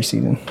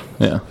preseason.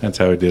 Yeah. That's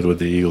how he did with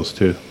the Eagles,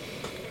 too.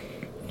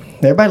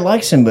 Everybody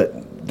likes him,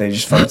 but they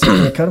just find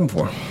something to cut him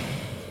for.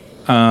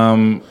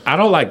 I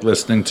don't like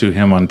listening to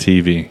him on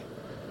TV.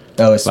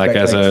 Oh, it's like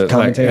as a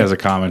commentator? as a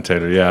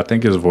commentator. Yeah, I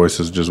think his voice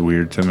is just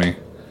weird to me.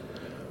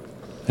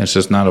 It's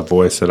just not a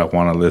voice that I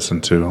want to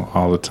listen to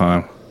all the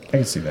time. I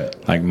can see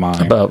that. Like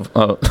mine.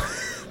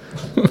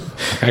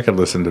 I could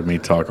listen to me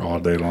talk all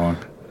day long.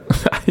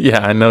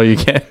 Yeah, I know you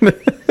can.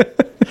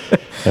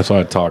 That's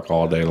why I talk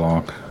all day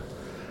long.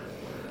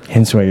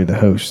 Hence why you're the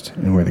host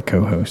and we're the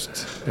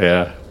co-hosts.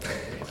 Yeah.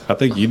 I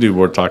think you do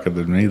more talking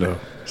than me, though.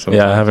 Sometimes.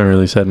 Yeah, I haven't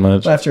really said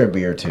much. Well, after a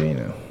beer or two, you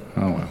know.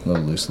 Oh, well. A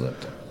little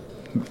loose-lipped.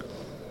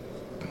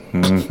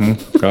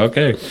 Mm-hmm.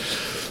 Okay.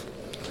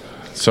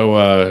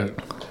 So,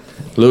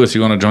 Lewis,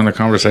 you want to join the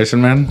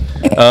conversation, man?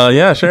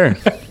 Yeah, sure.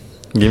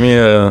 Give me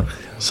a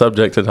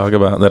subject to talk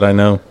about that I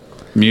know.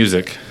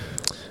 Music.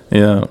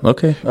 Yeah.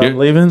 Okay. I'm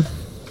leaving.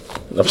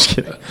 I'm just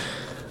kidding.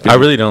 I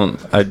really don't.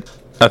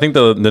 I think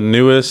the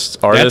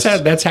newest artist.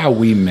 That's how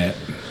we met.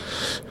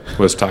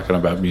 Was talking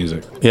about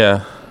music.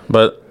 Yeah,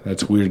 but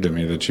that's weird to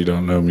me that you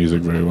don't know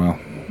music very well.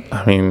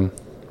 I mean,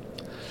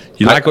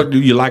 you like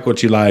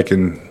what you like,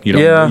 and you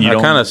don't. Yeah,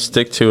 I kind of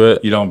stick to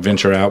it. You don't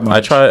venture out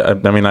much. I try. I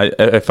mean,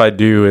 if I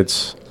do,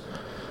 it's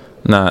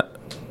not.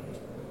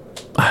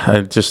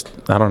 I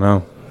don't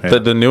know. Yeah.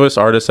 The newest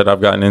artist that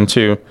I've gotten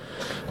into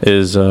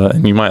is,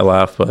 and you might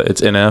laugh, but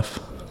it's NF.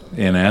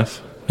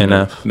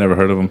 NF. Never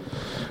heard of him.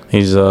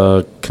 He's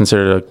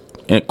considered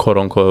a quote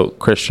unquote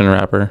Christian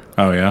rapper.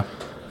 Oh yeah.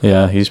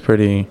 Yeah, he's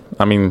pretty.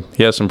 I mean,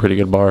 he has some pretty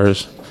good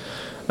bars,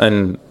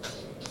 and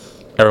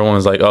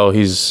everyone's like, "Oh,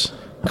 he's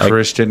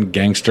Christian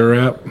gangster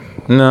rap."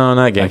 No,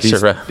 not gangster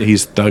rap.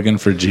 He's thugging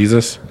for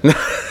Jesus.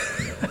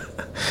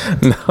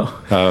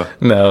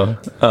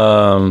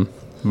 No.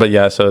 But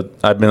yeah, so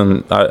I've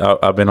been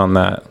on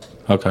that.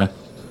 Okay.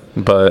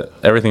 But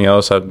everything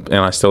else,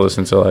 I still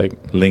listen to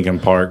like Linkin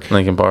Park.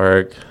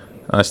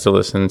 I still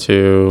listen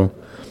to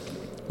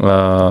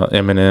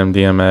Eminem,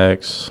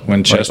 DMX.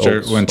 When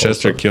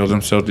Chester killed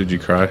himself, did you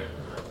cry?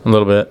 A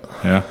little bit.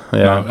 Yeah.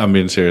 Yeah. No, I'm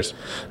being serious.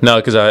 No,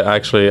 because I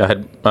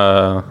had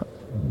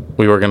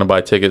we were gonna buy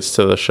tickets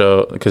to the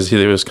show because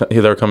they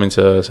were coming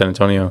to San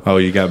Antonio. Oh,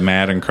 you got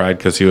mad and cried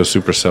because he was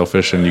super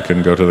selfish and you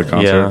couldn't go to the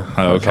concert. Yeah.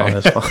 Oh, okay.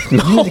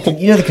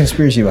 You know the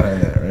conspiracy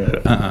behind that,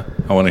 right?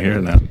 I want to hear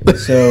it now.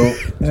 So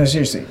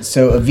seriously,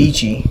 so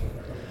Avicii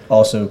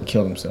also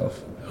killed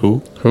himself.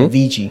 Who?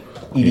 Avicii,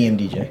 EDM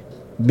DJ,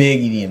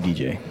 big EDM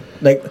DJ.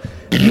 Like,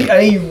 I know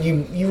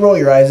you roll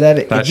your eyes at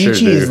it.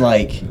 Avicii is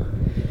like,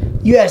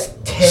 you ask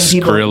 10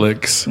 people.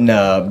 Skrillex.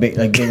 No, bigger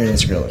than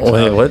Skrillex.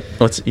 Wait,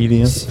 what's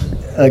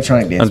EDM?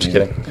 Electronic dance. I'm just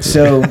kidding.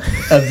 So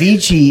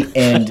Avicii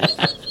and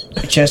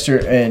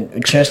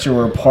Chester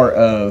were part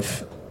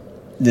of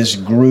this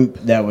group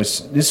that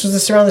was. This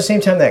was around the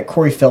same time that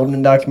Corey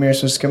Feldman documentary was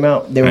supposed to come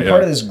out. They were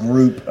part of this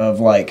group of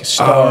like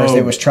stars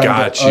that was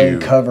trying to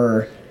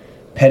uncover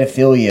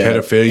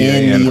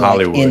pedophilia in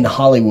Hollywood. In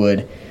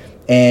Hollywood,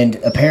 and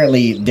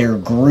apparently their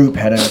group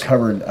had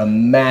uncovered a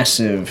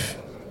massive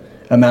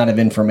amount of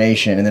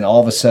information, and then all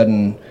of a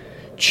sudden,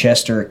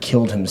 Chester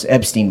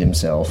Epsteined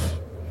himself.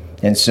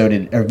 And so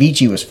did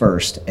Avicii was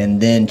first,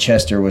 and then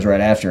Chester was right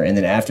after. And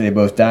then after they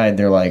both died,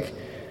 they're like,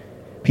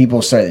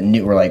 people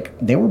were like,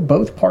 they were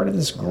both part of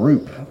this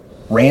group.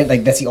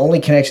 That's the only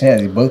connection they had.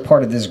 They're both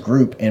part of this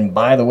group. And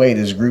by the way,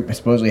 this group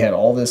supposedly had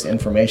all this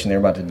information they were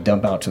about to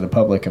dump out to the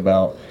public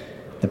about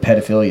the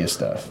pedophilia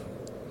stuff.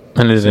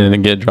 And it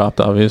didn't get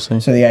dropped, obviously.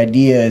 So the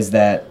idea is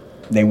that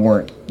they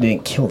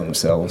didn't kill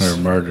themselves. They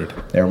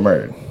were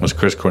murdered. Was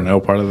Chris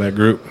Cornell part of that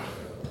group?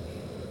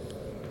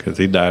 Because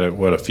he died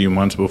a few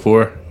months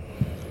before?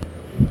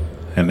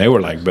 And they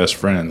were like best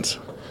friends.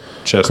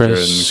 Chester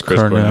and Chris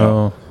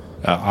Cornell.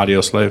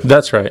 Audio Slave.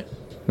 That's right.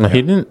 No,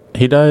 he didn't.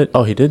 He died.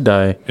 Oh, he did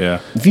die.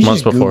 Yeah. If you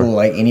just Google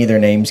like any of their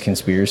names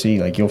conspiracy,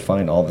 like you'll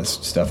find all this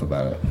stuff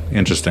about it.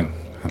 Interesting.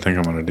 I think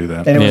I'm going to do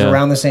that. And it was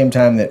around the same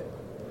time that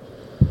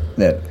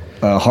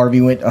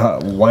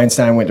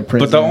Weinstein went to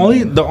prison.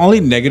 But the only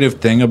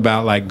negative thing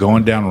about like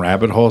going down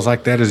rabbit holes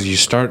like that is you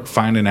start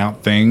finding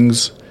out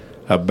things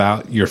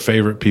about your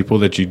favorite people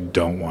that you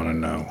don't want to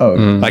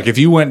know. Like if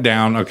you went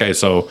down, okay,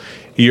 so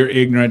you're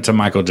ignorant to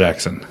Michael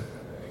Jackson.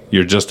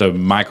 You're just a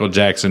Michael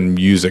Jackson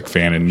music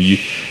fan, and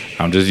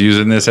I'm just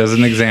using this as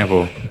an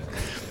example.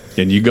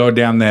 And you go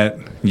down that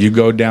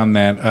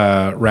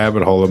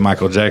rabbit hole of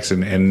Michael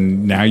Jackson,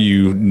 and now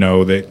you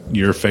know that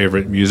your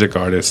favorite music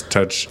artist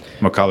touched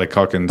Macaulay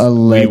Culkin's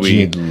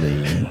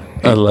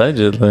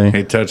Allegedly,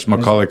 he touched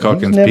Macaulay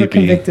Culkin's he was never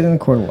pee-pee. convicted in the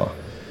court of law.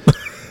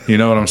 You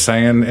know what I'm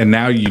saying? And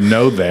now you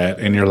know that,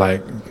 and you're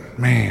like,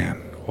 man,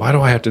 why do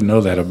I have to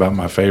know that about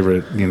my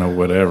favorite,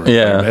 whatever?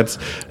 Yeah. Like,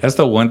 that's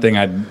the one thing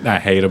I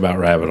hate about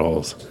rabbit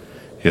holes.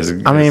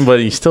 But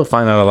you still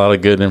find out a lot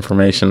of good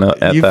information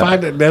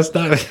find that that's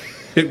not...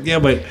 Yeah,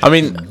 but... I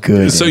mean...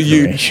 Good so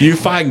you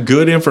find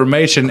good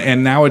information,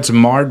 and now it's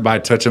marred by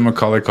touching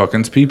Macaulay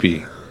Culkin's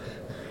pee-pee.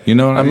 You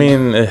know what I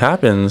mean? It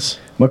happens.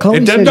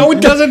 It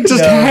doesn't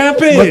just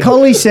happen.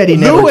 Macaulay said he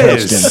never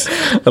touched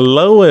him.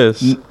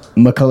 Lois.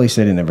 Macaulay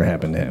said it never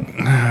happened to him.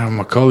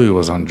 Macaulay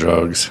was on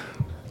drugs.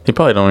 He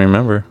probably don't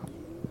remember.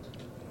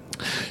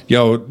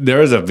 Yo, there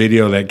was a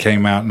video that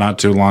came out not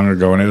too long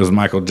ago, and it was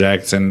Michael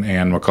Jackson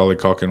and Macaulay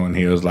Culkin when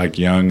he was like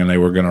young, and they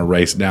were going to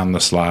race down the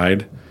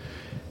slide,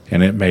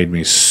 and it made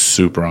me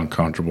super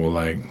uncomfortable.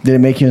 Like, did it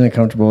make you as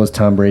uncomfortable as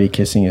Tom Brady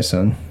kissing his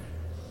son?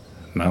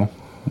 No.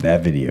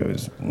 That video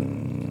is.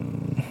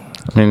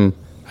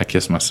 I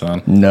kissed my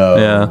son. No.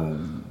 Yeah.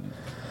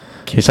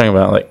 He's talking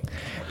about like.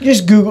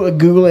 Just Google it.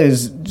 Google it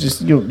is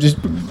just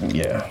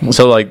yeah.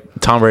 So like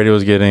Tom Brady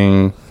was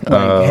getting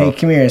hey,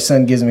 come here. His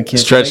son gives him a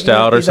kiss. Stretched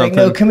out or something.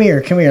 Like, no, come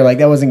here. Like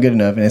that wasn't good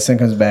enough. And his son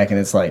comes back and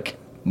it's like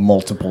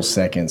multiple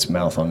seconds,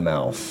 mouth on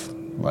mouth.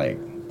 Like,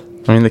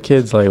 the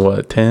kid's like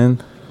what,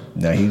 10?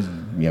 No, he's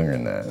younger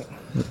than that.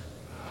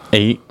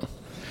 8,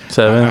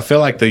 7. I feel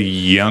like the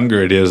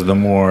younger it is, the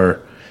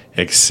more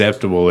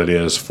acceptable it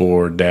is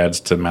for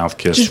dads to mouth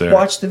kiss. Just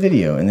watch the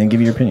video and then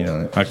give your opinion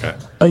on it. Okay.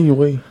 Oh, you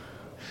wait.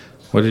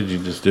 What did you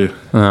just do?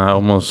 I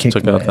almost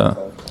took out that.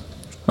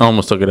 I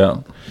almost took it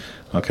out.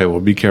 Okay, well,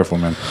 be careful,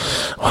 man.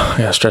 I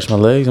gotta stretch my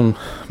legs. I'm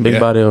big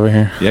body over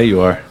here. Yeah, you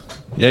are.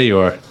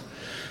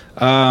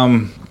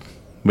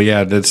 But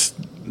yeah, that's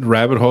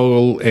rabbit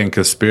hole and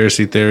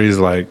conspiracy theories.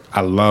 Like,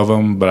 I love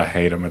them, but I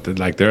hate them.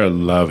 They're a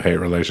love-hate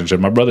relationship.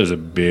 My brother's a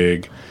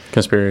big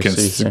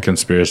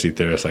conspiracy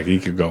theorist. Like, he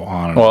could go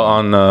on.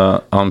 And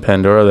on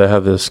Pandora, they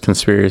have this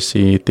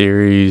conspiracy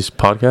theories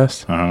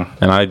podcast,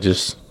 and I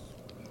just.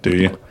 Do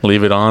you?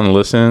 Leave it on,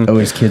 listen. Oh,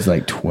 his kid's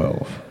like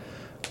 12.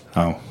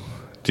 Oh.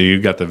 Do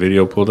you got the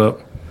video pulled up?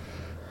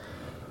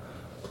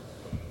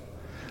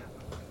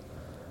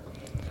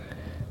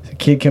 The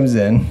kid comes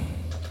in.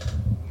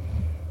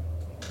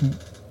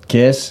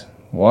 Kiss.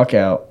 Walk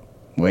out.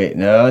 Wait,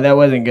 no, that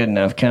wasn't good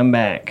enough. Come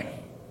back.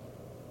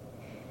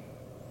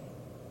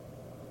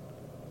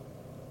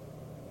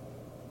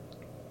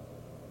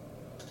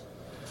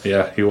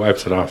 Yeah, he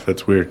wipes it off.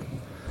 That's weird.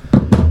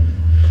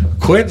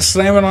 Quit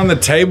slamming on the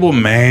table,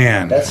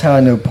 man. That's how I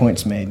know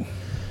points made.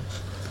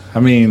 I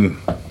mean...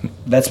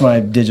 That's my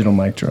digital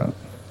mic drop.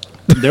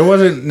 There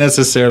wasn't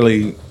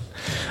necessarily...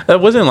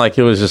 It wasn't like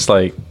it was just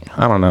like,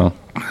 I don't know.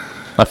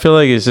 I feel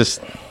like it's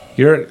just...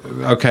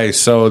 Okay,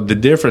 so the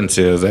difference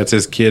is that's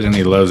his kid and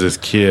he loves his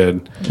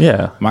kid.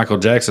 Yeah. Michael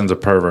Jackson's a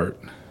pervert.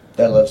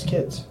 That loves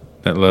kids.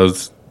 That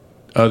loves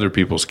other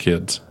people's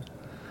kids.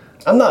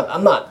 I'm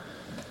not...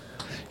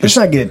 Let's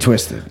not get it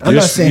twisted. I'm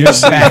not saying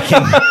I'm backing.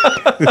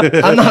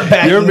 I'm not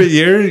backing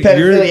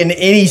pedophilia in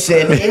any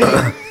situation.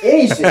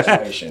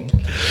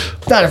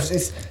 But I'm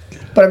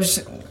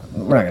just.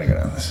 We're not gonna go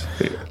down this.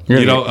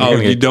 You're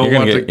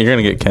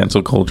gonna get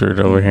cancel cultured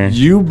over here.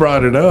 You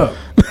brought it up.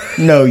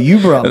 No, you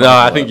brought. No,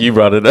 I think you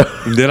brought it up.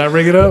 Did I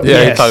bring it up? Yeah,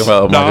 Yes. you're talking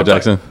about Michael I'm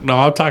Jackson. No,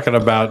 I'm talking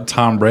about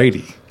Tom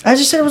Brady. I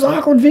just said it was an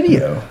awkward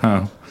video.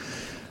 Oh.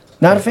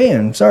 Not a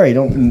fan. Sorry,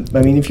 don't.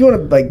 I mean, if you want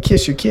to like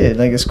kiss your kid,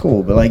 like it's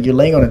cool. But like you're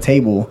laying on a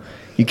table,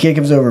 your kid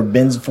comes over,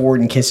 bends forward,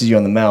 and kisses you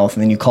on the mouth,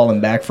 and then you call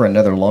him back for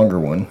another longer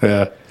one.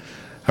 Yeah.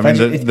 I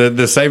mean, Like,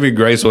 the saving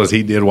grace was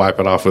he did wipe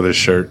it off with his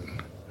shirt.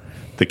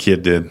 The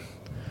kid did.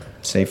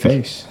 Save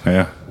face.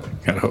 Yeah.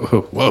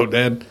 Whoa,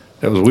 Dad.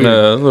 That was weird.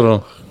 A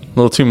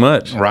little too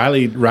much.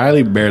 Riley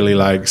barely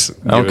likes.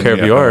 I don't giving care me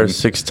if a you are a hug.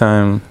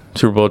 6-time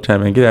Super Bowl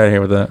champion. Get out of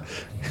here with that.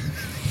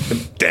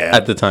 Dad.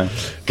 At the time.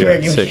 Come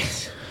here, give me-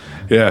 6.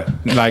 Yeah.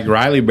 Like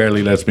Riley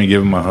barely lets me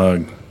give him a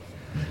hug.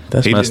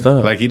 That's He messed did-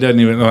 up. Like he doesn't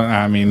even.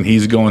 I mean,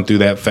 he's going through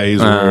that phase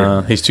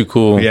where. He's too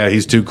cool. Yeah,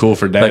 he's too cool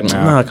for Dad Like,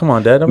 now. nah, come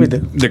on, Dad. Don't be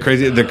doing. The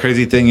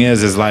crazy thing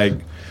is like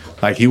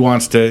he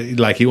wants to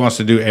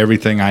do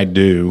everything I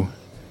do.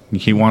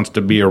 He wants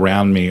to be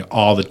around me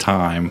all the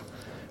time,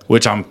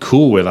 which I'm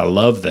cool with. I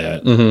love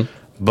that. Mm-hmm.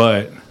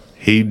 But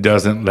he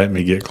doesn't let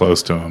me get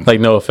close to him. Like,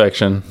 no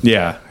affection.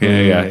 Yeah.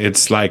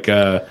 It's like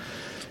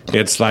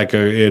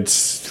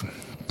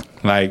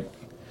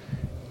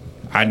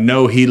I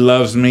know he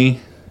loves me.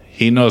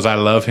 He knows I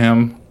love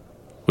him.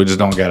 We just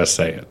don't gotta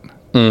say it.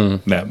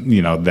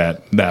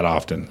 That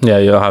often. Yeah,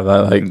 you'll have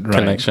that, like, Right,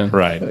 connection.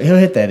 Right. He'll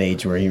hit that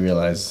age where he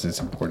realizes it's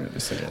important to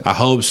say it. I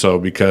hope so,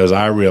 because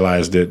I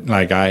realized it.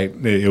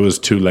 It was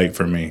too late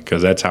for me,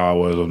 because that's how I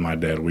was with my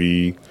dad.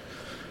 We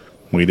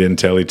didn't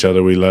tell each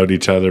other we loved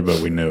each other, but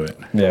we knew it.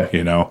 Yeah.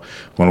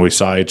 When we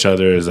saw each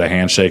other as a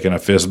handshake and a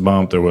fist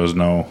bump, there was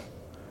no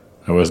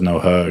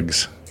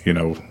hugs.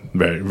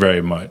 Very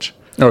very much.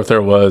 Or if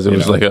there was, it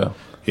was know. like a.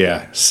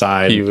 Yeah,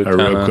 side He would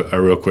a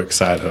real quick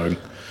side hug,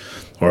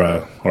 or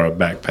a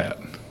back pat.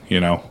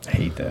 I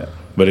hate that.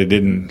 But it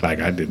didn't.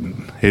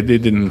 It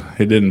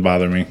didn't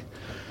bother me,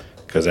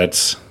 because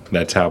that's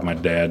how my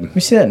dad. Let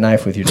me see that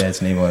knife with your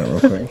dad's name on it real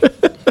quick.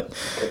 Get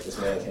this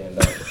man's hand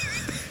up.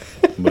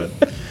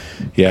 But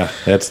yeah,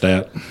 that's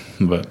that.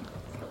 But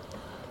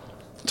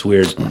it's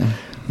weird.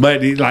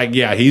 But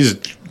he's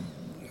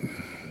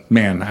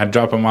man. I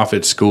drop him off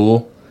at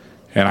school,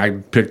 and I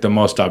pick the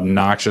most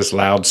obnoxious,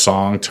 loud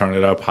song, turn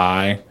it up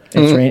high,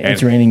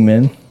 It's raining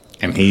men.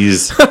 and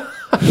he's.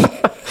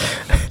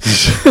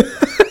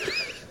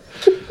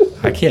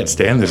 I can't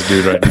stand this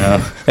dude right now.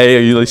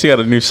 Hey, at least you got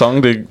a new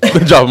song to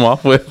drop him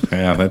off with.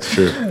 Yeah, that's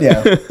true.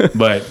 Yeah.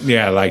 But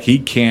yeah, he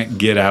can't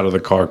get out of the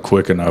car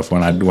quick enough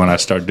when I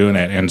start doing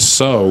that, and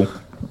so.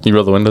 You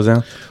roll the windows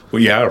down?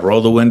 Well, yeah,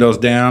 roll the windows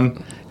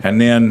down, and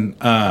then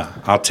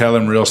I'll tell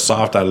him real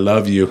soft, "I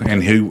love you,"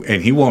 and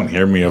he won't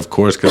hear me, of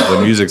course, because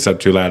the music's up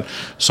too loud.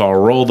 So I'll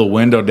roll the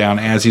window down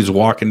as he's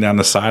walking down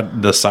the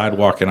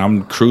sidewalk, and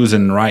I'm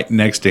cruising right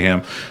next to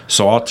him.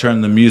 So I'll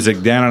turn the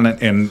music down,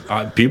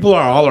 and people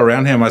are all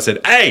around him. I said,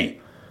 "Hey,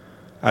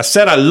 I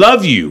said I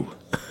love you."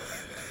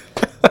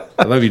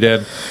 I love you,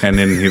 Dad. And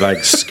then he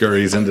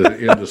scurries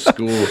into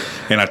school,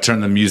 and I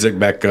turn the music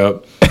back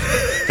up.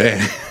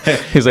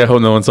 He's like, I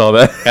hope no one saw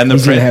that. And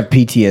He's going to have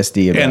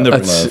PTSD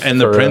about love.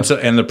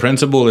 And the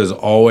principal is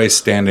always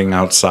standing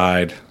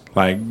outside,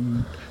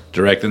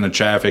 directing the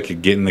traffic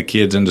and getting the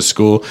kids into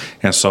school.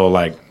 And so,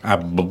 I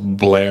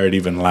blare it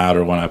even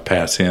louder when I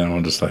pass him.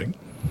 I'm just like,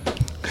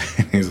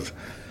 he's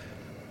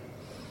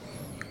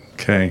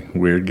okay,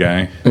 weird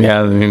guy.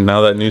 Yeah, I mean,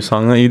 now that new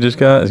song that you just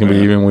got is going to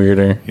be even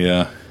weirder.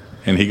 Yeah,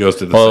 and he goes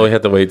to the. Well, we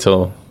have to wait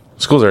till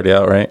school's already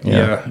out, right?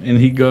 Yeah, and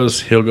he'll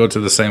go to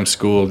the same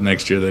school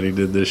next year that he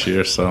did this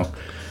year. So,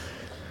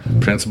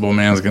 principal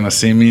man's gonna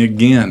see me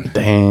again.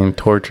 Dang,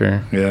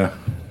 torture. Yeah,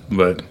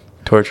 but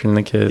Torturing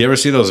the kid. you ever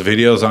see those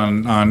videos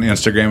on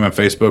Instagram and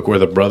Facebook where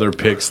the brother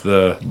picks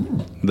the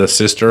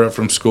sister up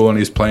from school and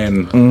he's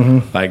playing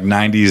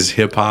 90s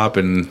hip hop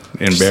and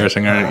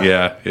embarrassing her?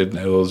 Yeah,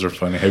 those are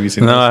funny. Have you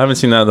seen? No, I those? haven't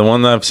seen that. The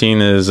one that I've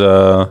seen is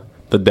the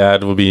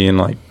dad will be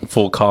in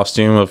full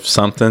costume of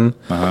something,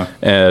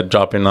 and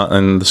dropping on,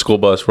 and the school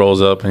bus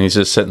rolls up, and he's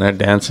just sitting there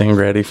dancing,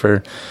 ready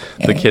for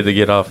the kid to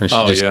get off, and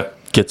she just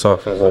gets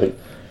off and is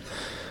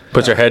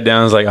puts her head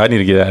down, is like, I need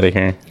to get out of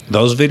here.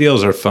 Those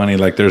videos are funny.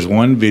 There's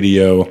one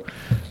video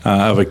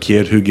of a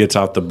kid who gets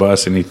off the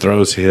bus and he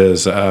throws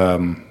his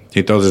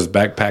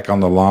backpack on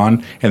the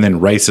lawn and then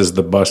races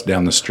the bus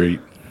down the street.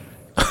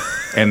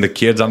 And the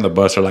kids on the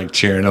bus are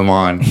cheering him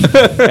on, and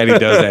he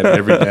does that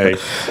every day.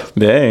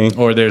 Dang.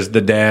 Or there's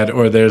the dad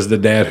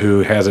who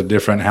has a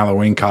different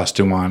Halloween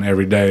costume on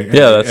every day.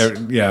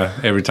 Yeah,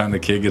 every time the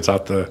kid gets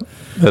off the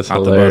That's the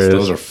hilarious. bus.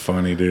 Those are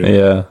funny, dude.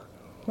 Yeah.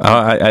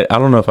 I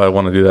don't know if I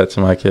want to do that to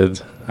my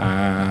kids.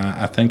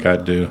 I think I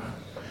do.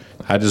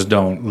 I just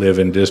don't live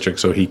in district,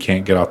 so he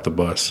can't get off the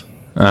bus.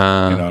 You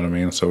know what I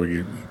mean? So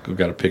we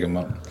got to pick him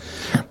up.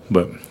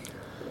 But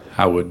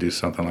I would do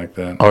something like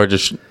that. Or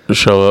just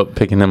show up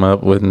picking him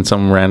up with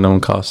some random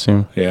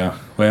costume. Yeah.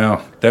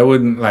 Well, that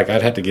wouldn't I'd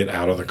have to get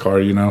out of the car,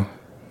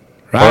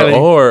 Right?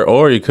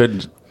 Or you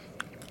could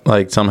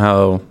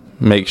somehow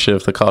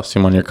makeshift the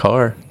costume on your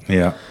car.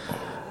 Yeah.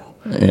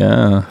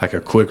 Yeah. like a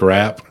quick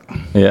rap.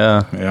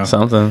 Yeah. Yeah.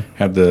 Something.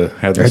 Had Or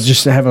this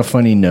just to have a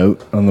funny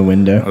note on the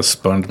window. a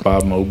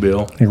SpongeBob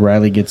mobile. Like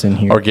Riley gets in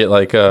here. Or get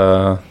like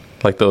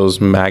those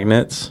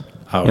magnets.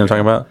 Oh, You know what I'm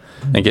talking about?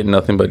 And get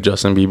nothing but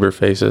Justin Bieber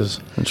faces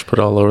and just put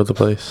it all over the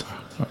place.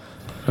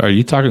 Are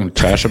you talking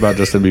trash about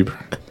Justin Bieber?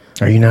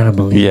 Are you not a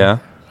believer? Yeah.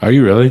 Are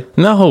you really?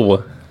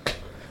 No.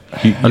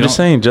 You I'm just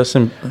saying,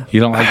 Justin. You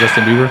don't like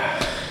Justin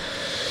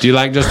Bieber? Do you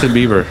like Justin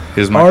Bieber?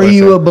 Is my Are question.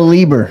 you a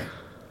believer?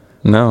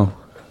 No.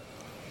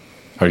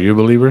 Are you a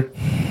believer?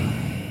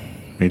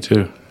 Me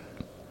too.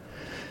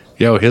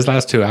 Yo, his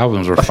last 2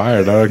 albums were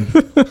fire, dog.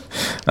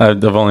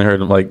 I've only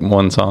heard like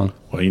one song.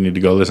 Well, you need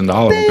to go listen to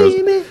all of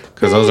them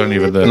because those aren't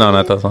even the. No,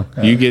 not that song.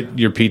 You get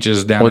your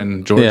peaches down What-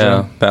 in Georgia.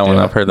 yeah, that one.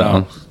 I've heard that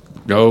one.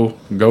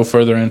 Go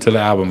further into the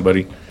album,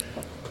 buddy.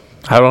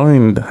 I don't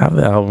even have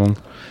the album.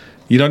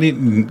 You don't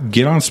need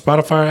get on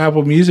Spotify or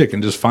Apple Music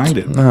and just find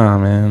it. Nah,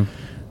 man.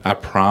 I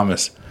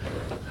promise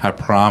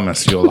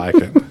you'll like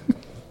it.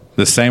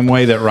 The same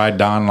way that Ride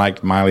Don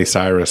liked Miley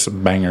Cyrus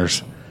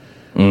bangers.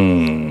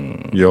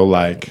 You'll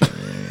like.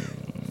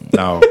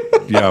 No,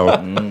 yo.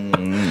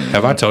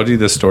 Have I told you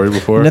this story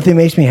before? Nothing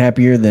makes me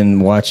happier than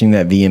watching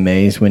that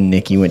VMAs when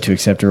Nikki went to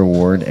accept her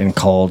award and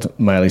called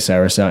Miley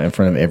Cyrus out in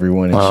front of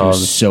everyone, and she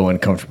was so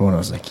uncomfortable. And I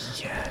was like,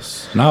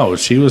 yes. No,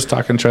 she was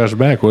talking trash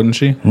back, wasn't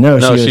she? No,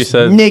 No, she she goes,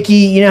 said- Nikki,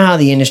 you know how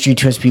the industry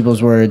twists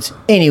people's words.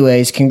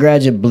 Anyways,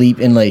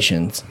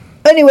 congratulations.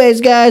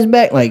 Anyways, guys,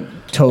 back like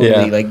totally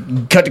Yeah.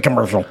 like cut the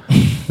commercial.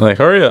 Like,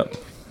 hurry up.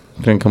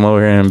 Can come over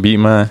here and beat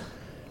my.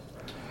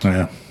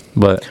 Yeah.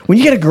 But When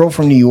you get a girl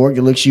from New York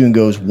that looks at you and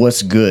goes,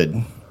 "What's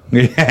good?"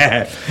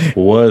 Yeah.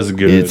 Was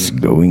good. It's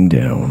going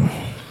down.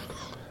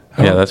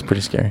 yeah, that's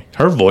pretty scary.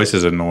 Her voice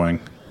is annoying.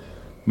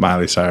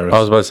 Miley Cyrus. I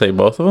was about to say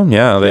both of them.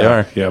 Yeah, they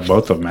are. Yeah,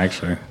 both of them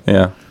actually.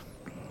 Yeah.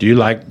 Do you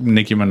like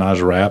Nicki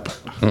Minaj rap?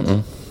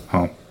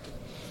 Oh,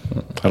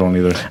 I don't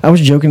either. I was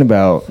joking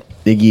about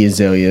Iggy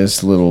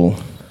Azalea's little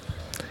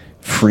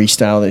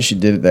freestyle that she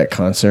did at that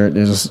concert. It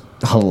was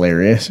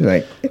hilarious.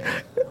 Like,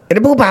 and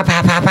a boop, pop,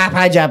 pop, pop, pop,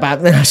 pop, jump, pop.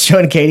 And then I was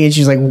showing Katie, and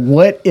she's like,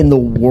 "What in the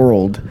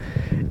world?"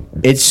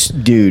 It's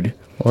dude.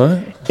 What?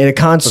 At a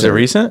concert. Was it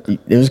recent?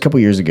 It was a couple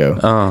years ago.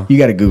 Oh. You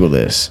got to Google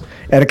this.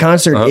 At a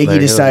concert, Oh, there Iggy he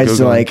goes, decides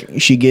to Googling. like,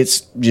 she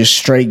gets just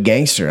straight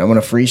gangster. I'm going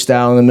to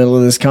freestyle in the middle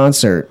of this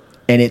concert.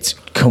 And it's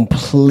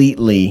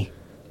completely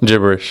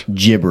Gibberish.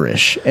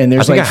 gibberish. And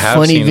there's I think like I have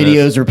funny seen videos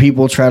this. where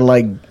people try to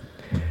like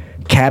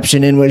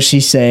caption in what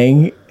she's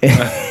saying.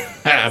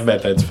 I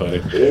bet that's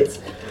funny.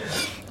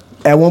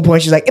 At one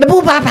point, she's like,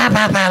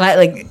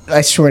 like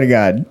I swear to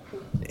God,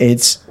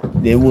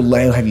 it will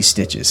have you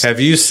stitches. Have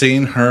you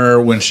seen her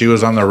when she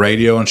was on the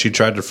radio and she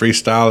tried to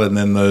freestyle and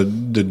then the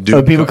dude?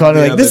 Oh, people called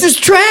her like, "This is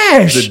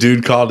trash." The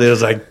dude called it.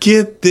 Was like,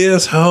 "Get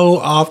this hoe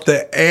off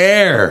the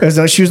air." As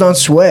though she was on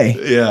Sway,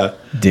 Yeah.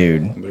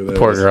 dude.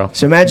 Poor girl.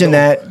 So imagine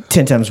that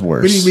 10 times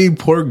worse. What do you mean,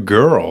 poor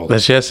girl?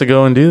 That she has to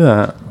go and do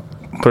that.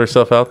 Put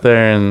herself out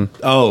there and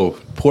Oh,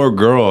 poor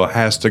girl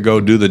has to go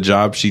do the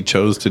job she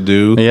chose to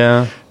do.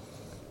 yeah.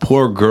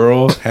 Poor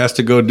girl has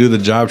to go do the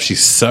job she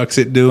sucks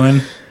at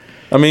doing.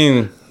 I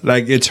mean,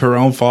 Like, it's her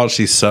own fault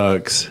she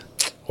sucks.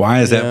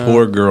 Why is that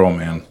poor girl,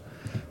 man?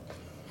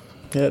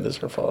 yeah, it is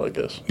her fault, I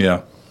guess.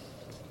 Yeah.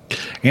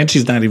 And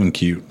she's not even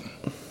cute.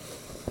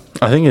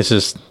 I think it's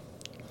just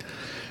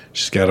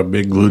She's got a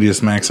big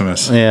gluteus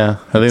maximus. yeah.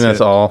 I think that's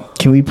it. all.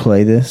 Can we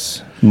play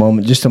this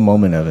moment? Just a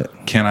moment of it.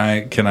 Can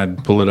I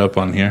pull it up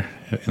on here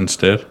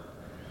instead?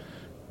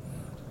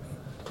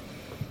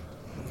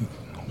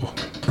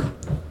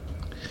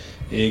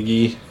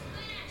 Iggy.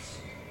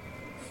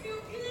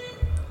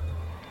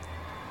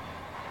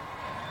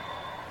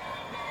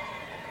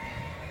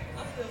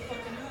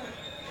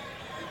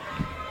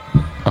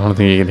 I don't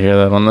think you can hear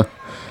that on the.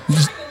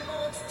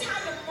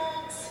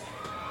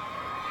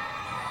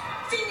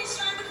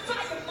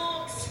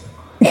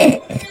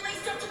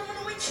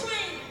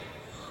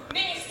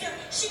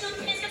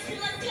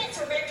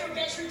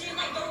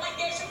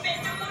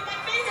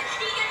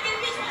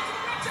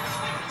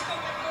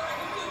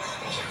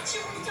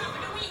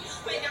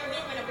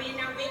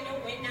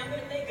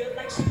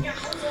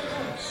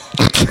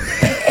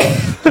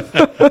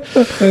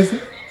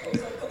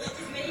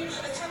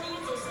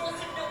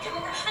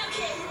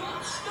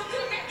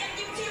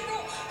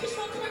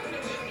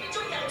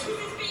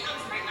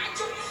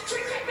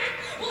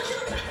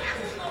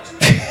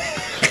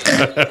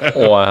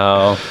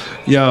 Wow.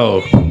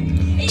 Yo,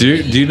 do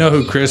you know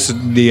who Chris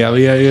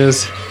D'Elia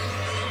is?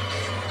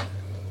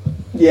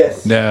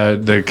 Yes.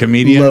 The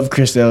comedian. Love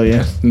Chris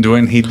D'Elia.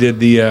 When he did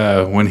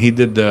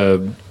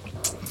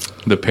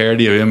the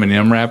parody of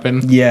Eminem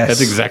rapping. Yes.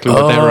 That's exactly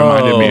what that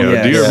reminded me of.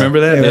 yes. Do you remember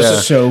that? It was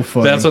That's- so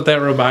funny. That's what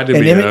that reminded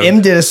And me of.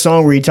 M did a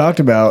song where he talked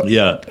about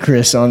Yeah.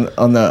 Chris on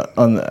the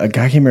I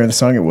can't remember the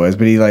song it was,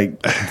 but he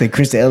like the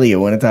Chris D'Elia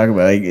want to talk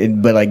about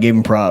but like gave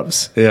him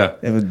props. Yeah.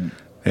 It was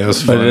It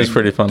was But funny. it is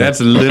pretty funny. That's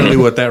literally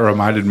what that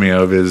reminded me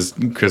of is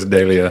Chris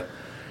D'Elia.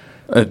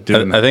 I think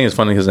it's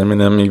funny because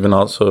Eminem even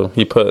also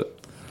he put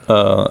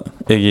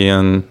Iggy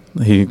on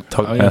he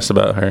talked Oh, yeah. mess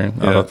about her.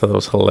 I thought that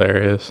was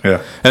hilarious. Yeah.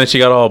 And then she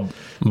got all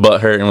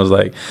butthurt and was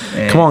like,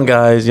 "Come on,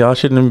 guys, y'all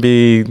shouldn't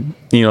be,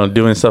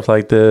 doing stuff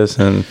like this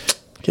and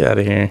get out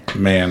of here."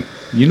 Man,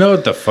 you know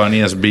what the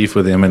funniest beef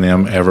with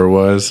Eminem ever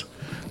was?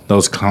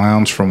 Those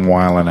clowns from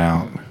Wildin'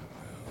 Out.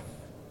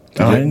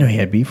 Oh, I didn't know he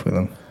had beef with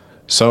him.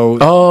 So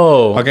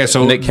okay,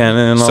 so Nick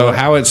Cannon. And all So that.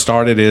 how it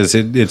started is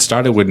it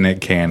started with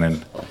Nick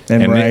Cannon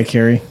And Mariah Nick-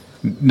 Carey.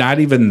 Not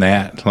even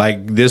that.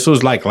 Like this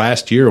was like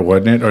last year,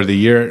 wasn't it, or the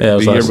year Yeah, it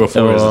was the year last-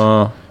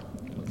 before?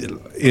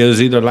 It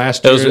was either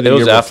last It year was. or It the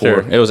was year after.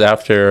 before. It was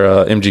after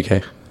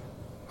MGK.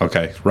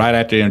 Okay, right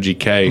after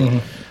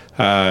MGK,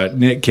 Mm-hmm.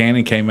 Nick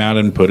Cannon came out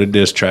and put a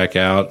diss track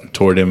out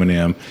toward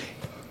Eminem.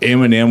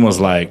 Eminem was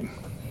like,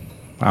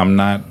 "I'm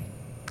not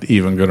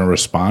even going to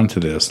respond to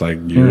this. Like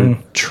you're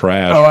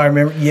trash. Oh, I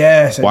remember.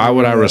 Yes. Why do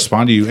would I remember that.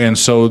 respond to you?" And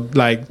so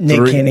like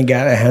Nick Cannon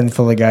got a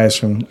handful of guys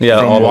from all the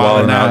Wild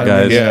Wild 'N Out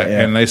guys. Yeah,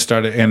 and they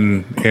started,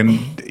 and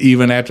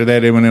even after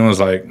that, Eminem was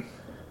like,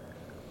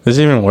 This is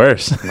even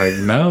worse.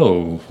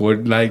 no, we're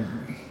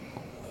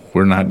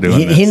not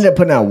doing this. He ended up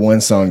putting out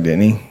one song,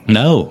 didn't he?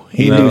 No,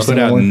 he No. didn't put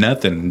out One?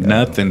 nothing.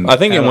 I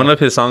think in at one all. of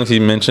his songs he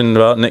mentioned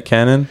about Nick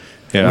Cannon.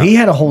 yeah, He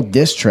had a whole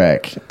diss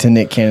track to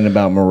Nick Cannon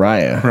about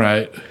Mariah.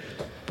 right.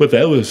 But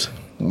that was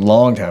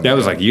Long time ago.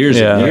 like years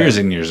Yeah. and years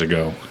and years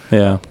ago.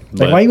 Yeah.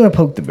 Like, why are you going to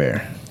poke the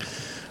bear?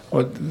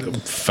 What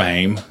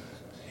fame?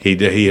 He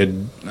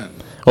did.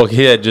 Well,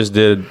 he had just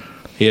did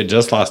He had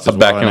just lost his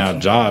back Wildin' and Out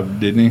f- job,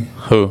 didn't he?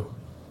 who?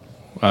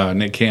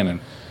 Nick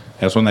Cannon.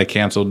 That's when they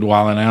canceled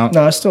Wildin' Out.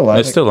 No, it's still alive.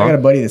 It's still I got on.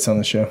 a buddy that's on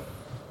the show.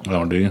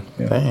 Oh, do you?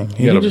 Dang, You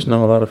you gotta- just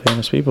know a lot of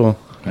famous people.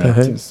 The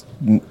heck? Just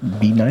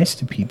be nice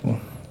to people.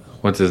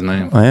 What's his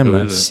name? I am Who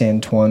nice. is it?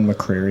 Santuan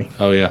McCreary.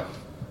 Oh yeah.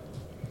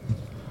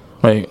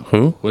 Wait,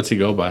 who? What's he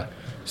go by?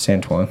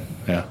 Santuan.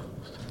 Yeah.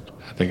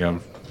 I think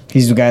I'm.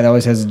 He's the guy that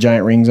always has the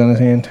giant rings on his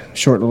hand.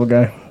 Short little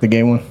guy. The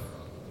gay one.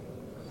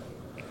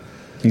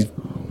 He's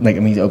like,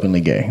 he's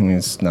openly gay. I mean,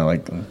 it's not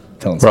like I'm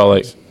telling We're all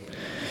like, secrets.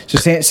 So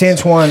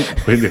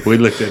Santuan,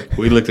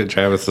 We looked at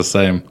Travis the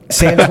same.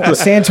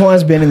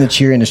 Santuan's been in the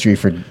cheer industry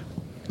for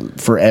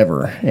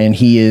forever, and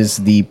he is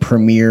the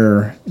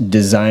premier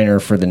designer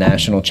for the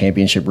national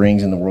championship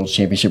rings and the world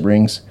championship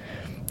rings.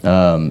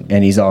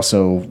 And he's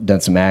also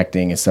done some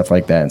acting and stuff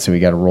like that. And so he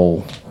got a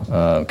role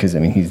because I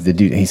mean he's the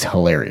dude. He's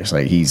hilarious.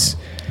 Like he's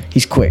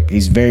quick.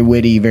 He's very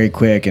witty, very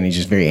quick, and he's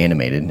just very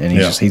animated. And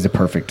he's a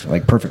perfect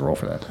role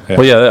for that.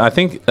 well, yeah. I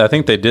think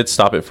they did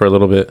stop it for a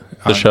little bit.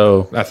 The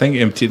show. I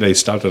think they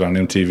stopped it on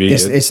MTV.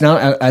 It's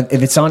not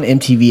if it's on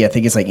MTV. I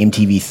think it's like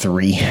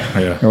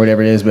MTV3 or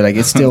whatever it is. But like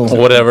it's still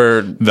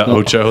Whatever. the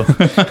Ocho.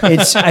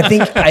 it's. I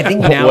think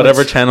now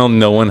Whatever it's, channel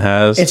no one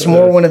has. it's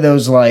more one of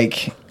those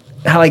like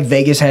how like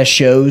Vegas has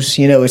shows.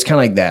 You know, it's kind of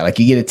like that. Like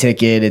you get a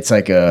ticket. It's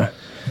like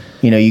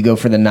you go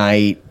for the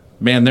night.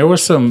 Man, there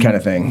was some Kind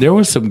of thing. There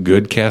was some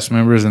good cast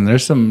members, and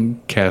there's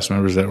some cast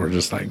members that were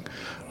just like,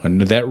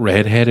 that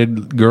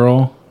redheaded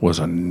girl was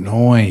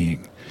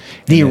annoying.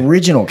 The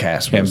original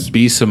cast And was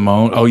B.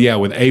 Simone. Oh yeah,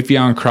 with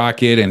Afion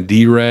Crockett and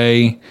D.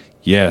 Ray.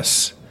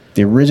 Yes.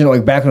 the original.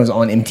 Like back when it was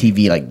on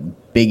MTV,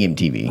 like big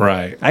MTV.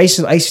 Right. I used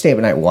to stay up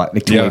at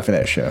night to Yeah. wait for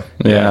that show.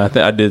 yeah,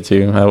 I did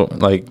too.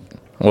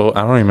 Well,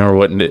 I don't remember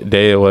what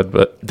day it was,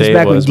 but It's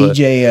back when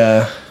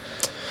DJ.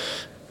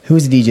 Who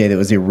was the DJ that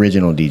was the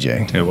original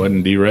DJ? It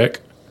wasn't D-Rec.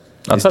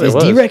 I thought it Is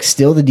was. D-Rex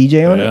still the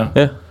DJ on it? Yeah.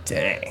 Yeah,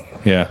 Dang.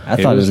 Yeah. I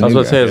thought it was I was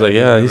about to say, I was like,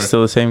 yeah, he's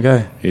still the same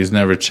guy. He's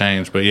never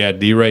changed. But yeah,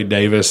 D. Ray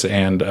Davis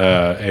and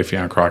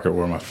Afion Crockett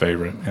were my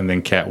favorite. And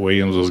then Cat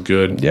Williams was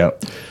good.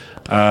 Yep.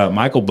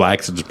 Michael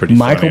Blackson's pretty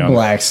Michael funny.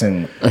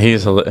 Blackson.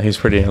 He's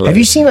pretty hilarious. Have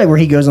you seen like where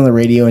he goes on the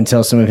radio and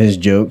tells some of his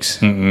jokes?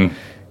 Mm-mm.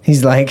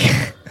 He's like,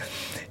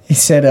 he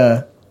said,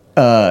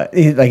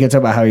 he'll talk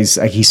about how his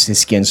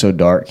skin's so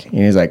dark, and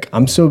he's like,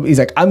 I'm so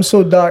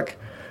dark.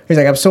 He's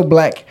like, I'm so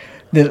black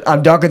that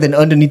I'm darker than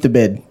underneath the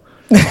bed.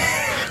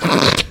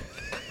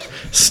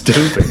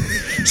 Stupid.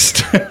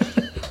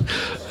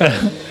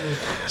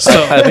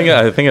 I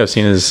think I've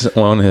seen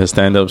one of his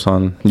stand-ups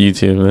on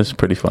YouTube. That's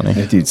pretty funny.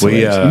 Dude's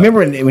We, hilarious. Remember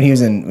when he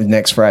was in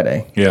Next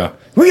Friday? Yeah.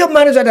 We up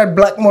managed at that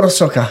black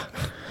motorcycle.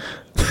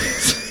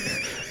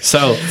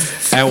 So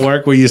at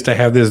work, we used to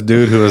have this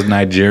dude who was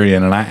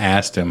Nigerian, and I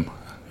asked him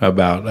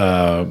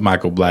about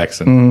Michael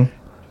Blackson.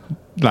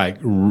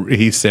 Like,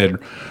 he said,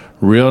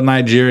 real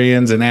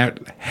Nigerians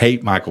and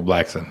hate Michael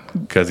Blackson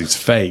because he's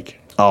fake.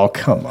 Oh,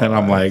 come on. And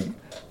I'm like,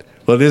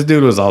 well, this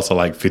dude was also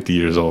like 50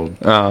 years old.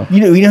 You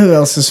know who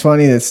else is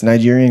funny that's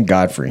Nigerian?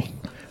 Godfrey.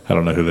 I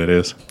don't know who that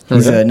is.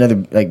 He's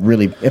another like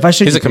really. If I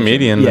showed He's you a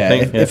comedian, yeah, I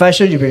think, if I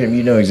showed you a picture of him,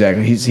 you know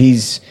exactly.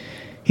 He's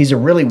a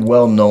really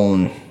well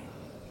known.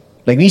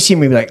 Like when you see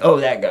him, you'll be like, oh,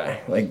 that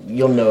guy. Like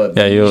you'll know it.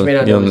 Yeah, you just may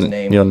not know his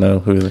name. You'll know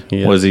who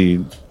he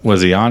is.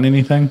 Was he on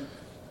anything?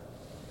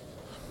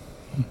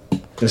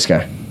 This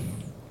guy.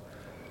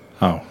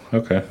 Oh,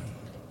 okay.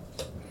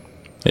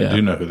 Yeah. I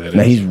do know who that is.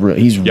 No,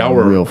 he's Y'all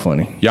were- real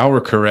funny. Y'all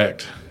were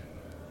correct.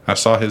 I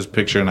saw his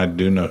picture, and I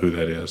do know who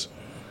that is.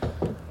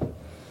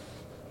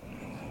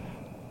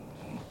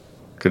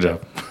 Good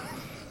job.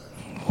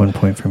 1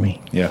 point for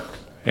me. Yeah.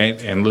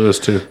 And Lewis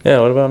too. Yeah,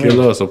 what about Give me?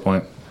 Lewis a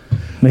point.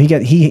 No,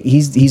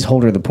 he's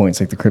holder of the points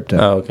like the crypto.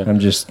 Oh, okay. I'm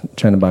just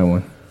trying to buy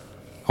one.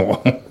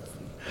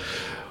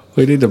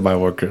 We need to buy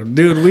more crypto.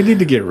 Dude, we need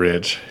to get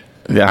rich.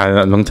 Yeah,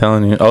 I'm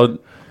telling you. Oh,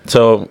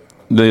 so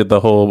the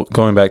whole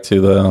going back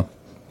to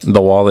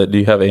the wallet. Do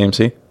you have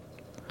AMC?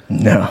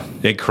 No.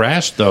 It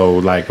crashed though,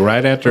 like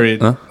right after it.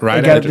 Huh? Right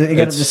It got up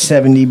after to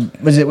 70.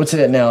 What's it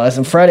at now? As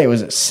on Friday, it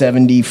was at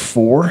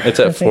 74. It's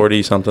at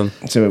 40 something.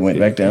 So it went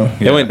back down.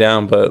 It went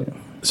down, but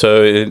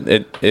so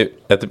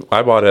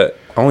I bought it.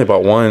 I only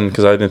bought one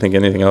because I didn't think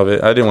anything of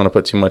it. I didn't want to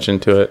put too much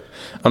into it.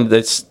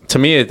 It's to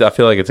me. I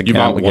feel like it's a You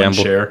bought gamble. one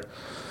share.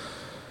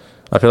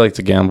 I feel like it's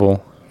a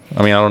gamble.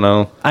 I mean, I don't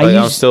know.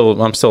 I'm still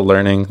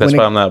learning. That's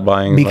why I'm not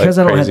buying because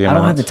like, I don't crazy have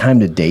amounts. the time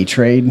to day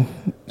trade.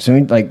 So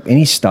like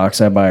any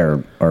stocks I buy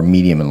are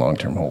medium and long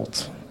term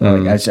holds.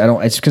 Like, I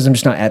don't. It's because I'm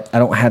just not. I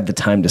don't have the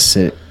time to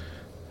sit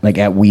like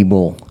at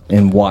Webull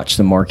and watch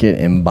the market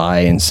and buy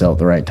and sell at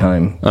the right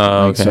time.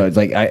 Oh, okay. So it's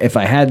like if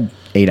I had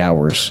 8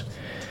 hours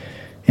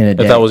in a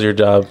day, If that was your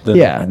job,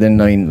 then then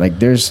I mean like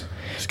there's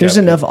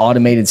enough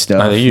automated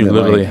stuff. I think you that,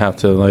 literally like, have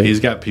to like. He's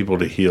got people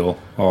to heal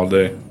all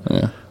day.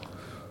 Yeah.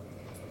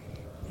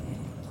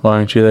 Why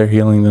aren't you there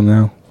healing them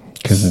now?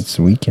 because it's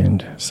the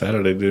weekend.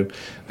 Saturday, dude.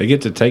 They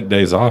get to take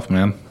days off,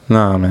 man.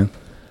 Nah, man.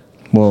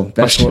 Well,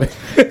 that's what.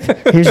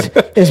 Here's,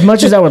 as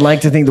much as I would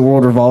like to think the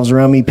world revolves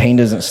around me, pain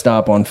doesn't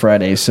stop on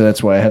Fridays. So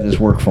that's why I have this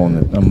work phone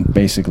that I'm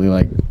basically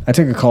like. I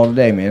took a call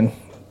today, man.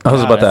 I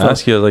was about to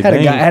ask you, like, I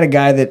dang. had a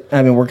guy that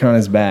I've been working on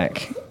his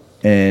back,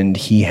 and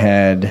he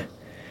had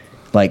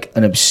like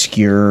an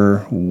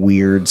obscure,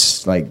 weird,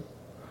 like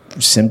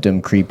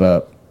symptom creep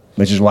up,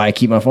 which is why I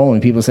keep my phone.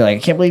 And people say, like,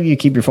 I can't believe you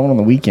keep your phone on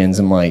the weekends.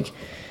 I'm like,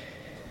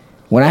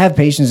 when I have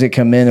patients that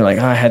come in, they're like,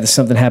 oh, I had this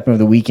something happen over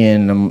the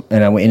weekend,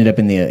 and I ended up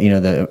in the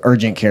the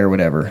urgent care or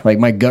whatever. Like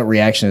my gut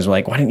reaction is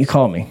like, why didn't you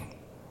call me?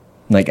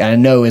 Like I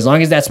know as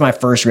long as that's my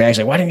first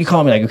reaction, like why didn't you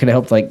call me? Like I could have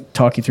helped like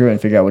talk you through it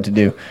and figure out what to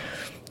do.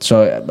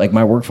 So like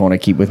my work phone, I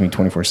keep with me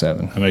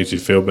 24/7. That makes you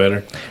feel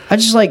better. I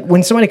just like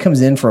when somebody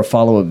comes in for a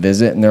follow-up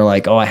visit and they're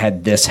like, oh, I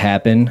had this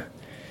happen.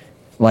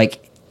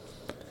 Like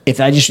if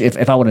I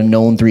would have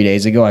known 3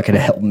 days ago, I could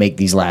have helped make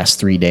these last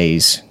 3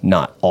 days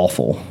not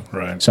awful.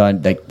 Right. So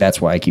that's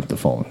why I keep the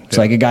phone. It's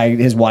like a guy,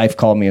 his wife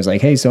called me. Is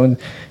like, hey, so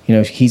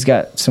he's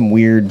got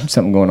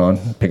something going on.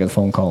 Pick up the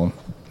phone, call him.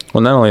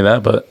 Well, not only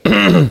that, but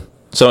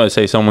so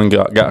say someone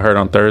got hurt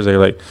on Thursday,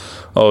 like,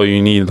 oh,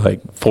 you need like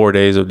 4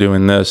 days of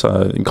doing this.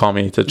 Call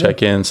me to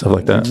check in, stuff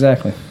like that.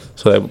 Exactly.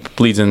 So that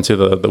bleeds into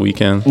the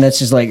weekend. And that's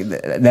just like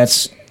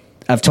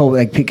I've told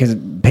like because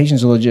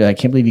patients are legit. I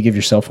can't believe you give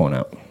your cell phone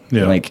out.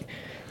 Yeah. Like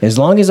as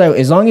long as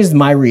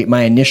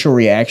my initial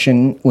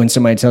reaction when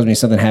somebody tells me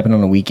something happened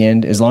on the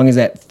weekend, as long as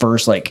that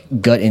first like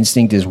gut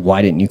instinct is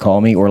why didn't you call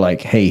me, or like,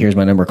 hey, here's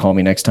my number, call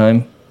me next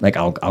time. Like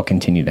I'll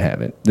continue to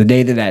have it. The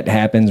day that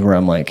happens where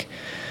I'm like,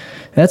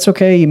 that's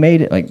okay, you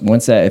made it. Like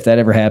if that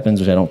ever happens,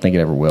 which I don't think it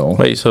ever will.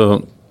 Wait,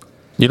 so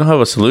you don't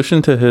have a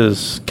solution to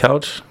his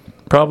couch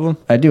problem?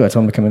 I do. I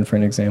told him to come in for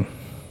an exam.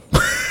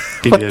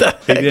 He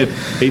did.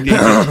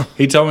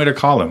 He told me to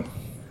call him.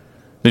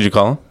 Did you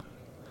call him?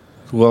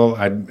 Well,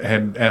 I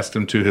had asked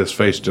him to his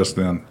face just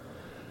then.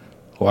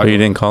 Why Or you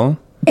didn't call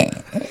him?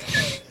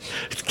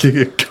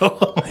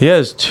 call? He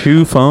has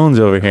 2 phones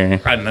over here.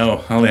 I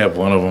know. I only have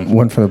one of them.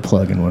 One for the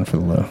plug and one for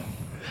the low.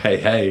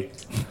 Hey.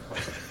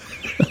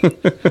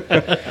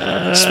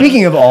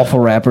 Speaking of awful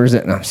rappers, no,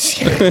 I'm just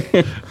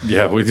kidding.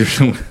 Yeah, we've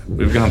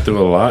gone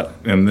through a lot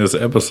in this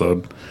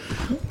episode.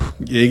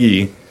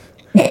 Iggy.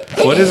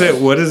 What is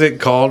it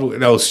called?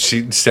 No,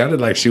 she sounded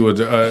like she was.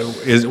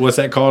 What's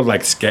that called?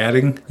 Like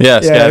scatting?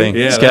 Yeah, scatting.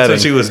 Yeah, scatting. that's what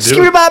she was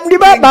doing. Yeah, that's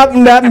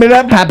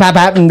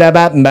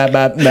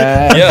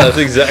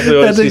exactly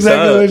what That's she exactly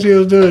sounded. what she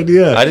was doing.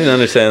 Yeah. I didn't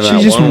understand that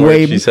She's just one way.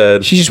 word she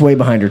said. She's just way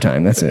behind her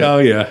time. That's it. Oh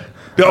yeah.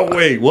 Oh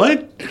wait,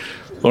 what?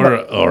 Or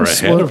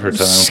ahead of her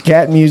time.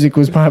 Scat music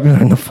was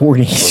popular in the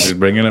 40s. She's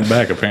bringing it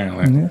back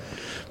apparently.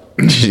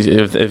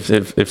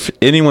 If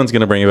anyone's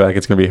gonna bring it back,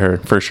 it's gonna be her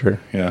for sure.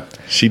 Yeah,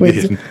 she Wait,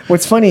 did.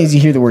 what's funny is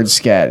you hear the word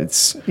scat.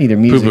 It's either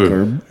music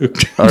Poo-poo.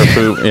 Or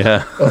poop,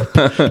 yeah.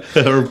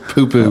 Or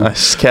poo poo. I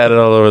scattered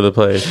all over the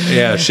place.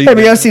 Yeah, she. Hey,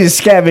 but y'all see the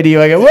scat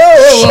video? I go,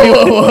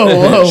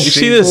 whoa. You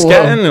see this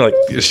scatting? Like,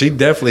 She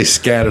definitely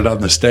scattered on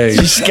the stage.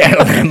 Scat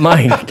on that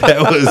mic. That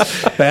was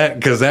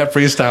because that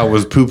freestyle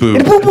was poo poo.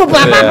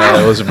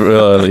 yeah, it was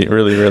really,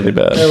 really, really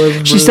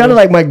bad. She sounded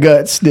like my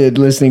guts did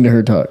listening to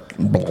her talk.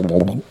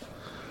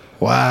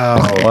 Wow.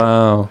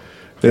 Wow.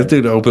 This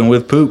dude opened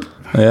with poop.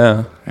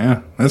 Yeah.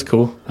 Yeah, that's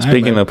cool.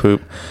 Speaking of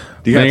poop,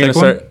 Do you when gotta are you take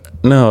gonna one? start?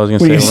 No, I was gonna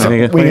say when are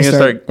you gonna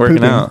start working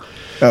pooping? out?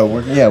 Oh,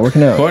 working out. What?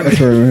 That's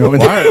where we're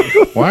going.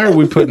 Why are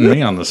we putting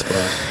me on the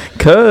spot?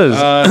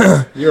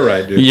 Cause You're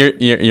right,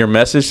 dude. your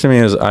message to me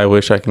is, I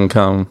wish I can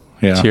come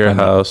Yeah, to your I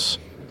know. house,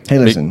 Hey,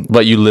 listen.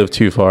 but you live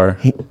too far.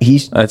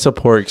 He's That's a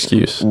poor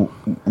excuse.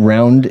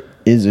 round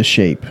is a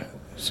shape.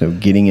 So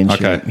getting in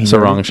Okay. shape. It's a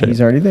wrong shape.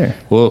 He's already there.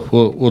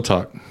 We'll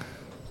talk.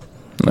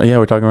 Oh, yeah,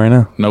 we're talking right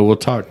now. No, we'll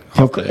talk.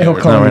 He'll off the air.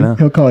 call Not you. right now.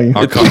 He'll call you.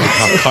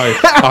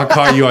 I'll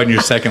call you on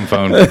your second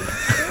phone.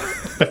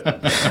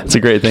 It's a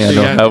great thing I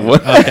don't have one.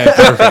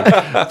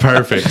 Okay,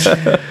 perfect.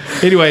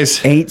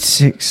 Anyways,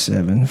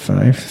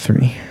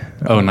 86753.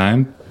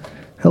 09.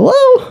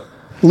 Hello,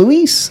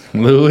 Luis.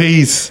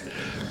 Lois.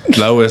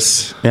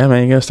 Yeah,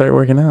 man, you gotta start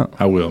working out.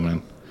 I will,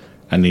 man.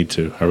 I need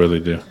to. I really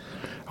do.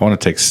 I want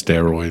to take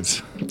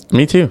steroids.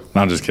 Me too.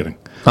 No, I'm just kidding.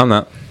 I'm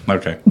not.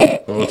 Okay.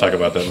 We'll talk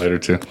about that later,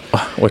 too.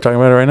 We're talking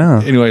about it right now.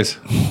 Anyways,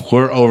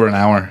 we're over an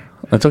hour.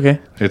 That's okay.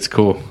 It's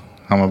cool.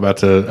 I'm about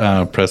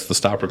to press the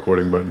stop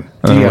recording button.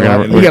 And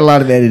then We got a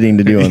lot of editing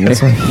to do on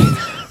this one.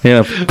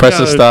 You're gonna press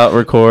the stop,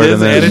 record, This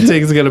and then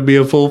editing is going to be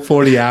a full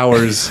 40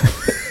 hours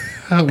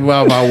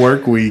while my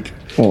work week.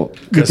 Well,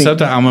 good Because thing-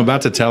 sometimes I'm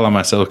about to tell on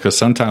myself, because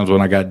sometimes when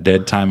I got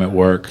dead time at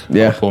work,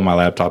 Yeah. I'll pull my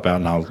laptop out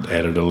and I'll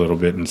edit a little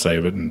bit and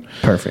save it and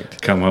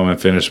Perfect. come home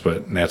and finish.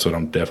 But that's what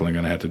I'm definitely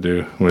going to have to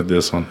do with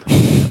this one.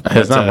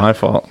 it's not my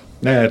fault.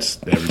 That's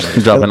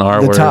everybody. Dropping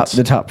R words.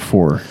 The top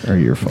four are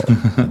your fault.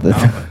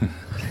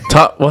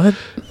 Top what?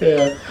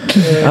 Yeah.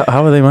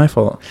 How are they my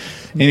fault?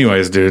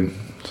 Anyways, dude,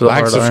 So like,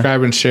 hard R.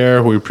 subscribe, and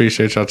share. We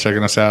appreciate y'all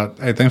checking us out.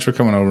 Hey, thanks for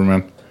coming over,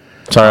 man.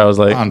 Sorry, I was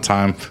late. On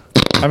time.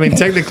 I mean,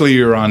 technically,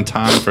 you're on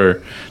time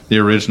for the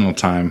original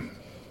time,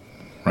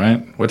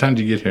 right? What time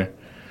did you get here?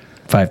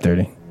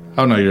 5:30.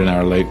 Oh, no, you're an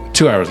hour late.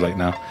 2 hours late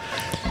now.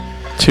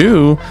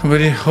 2.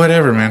 But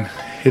whatever, man.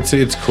 It's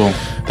cool.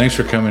 Thanks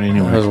for coming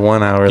It was anyway.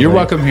 1 hour. You're late.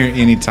 welcome here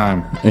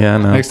anytime. Yeah, I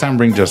know. Next time,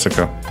 bring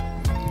Jessica.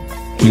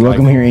 You're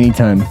welcome here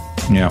anytime,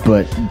 Yeah.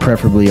 but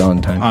preferably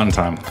on time. On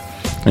time.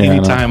 Yeah, I know.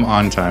 Anytime,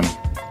 on time.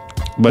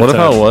 But, What if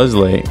I was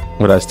late?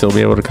 Would I still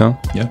be able to come?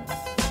 Yeah.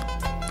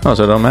 Oh,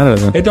 so it don't matter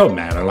then. It don't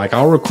matter. Like,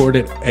 I'll record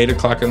it 8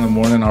 o'clock in the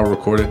morning. I'll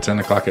record it 10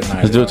 o'clock at night.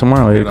 Let's do it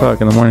tomorrow, 8 You know? o'clock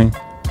in the morning.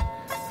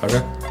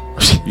 Okay.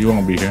 You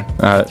won't be here.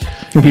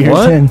 You'll be here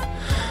What? at 10.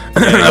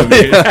 I'll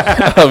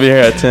be here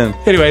at 10.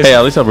 Anyways. Hey,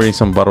 at least I'll bring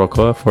some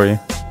barbacoa for you.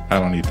 I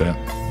don't eat that.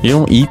 You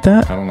don't eat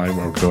that? I don't like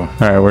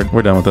barbacoa. All right,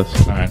 we're done with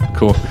this. All right,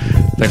 cool.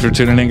 Thanks for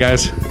tuning in,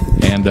 guys.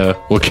 And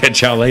we'll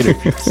catch y'all later.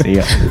 See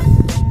ya.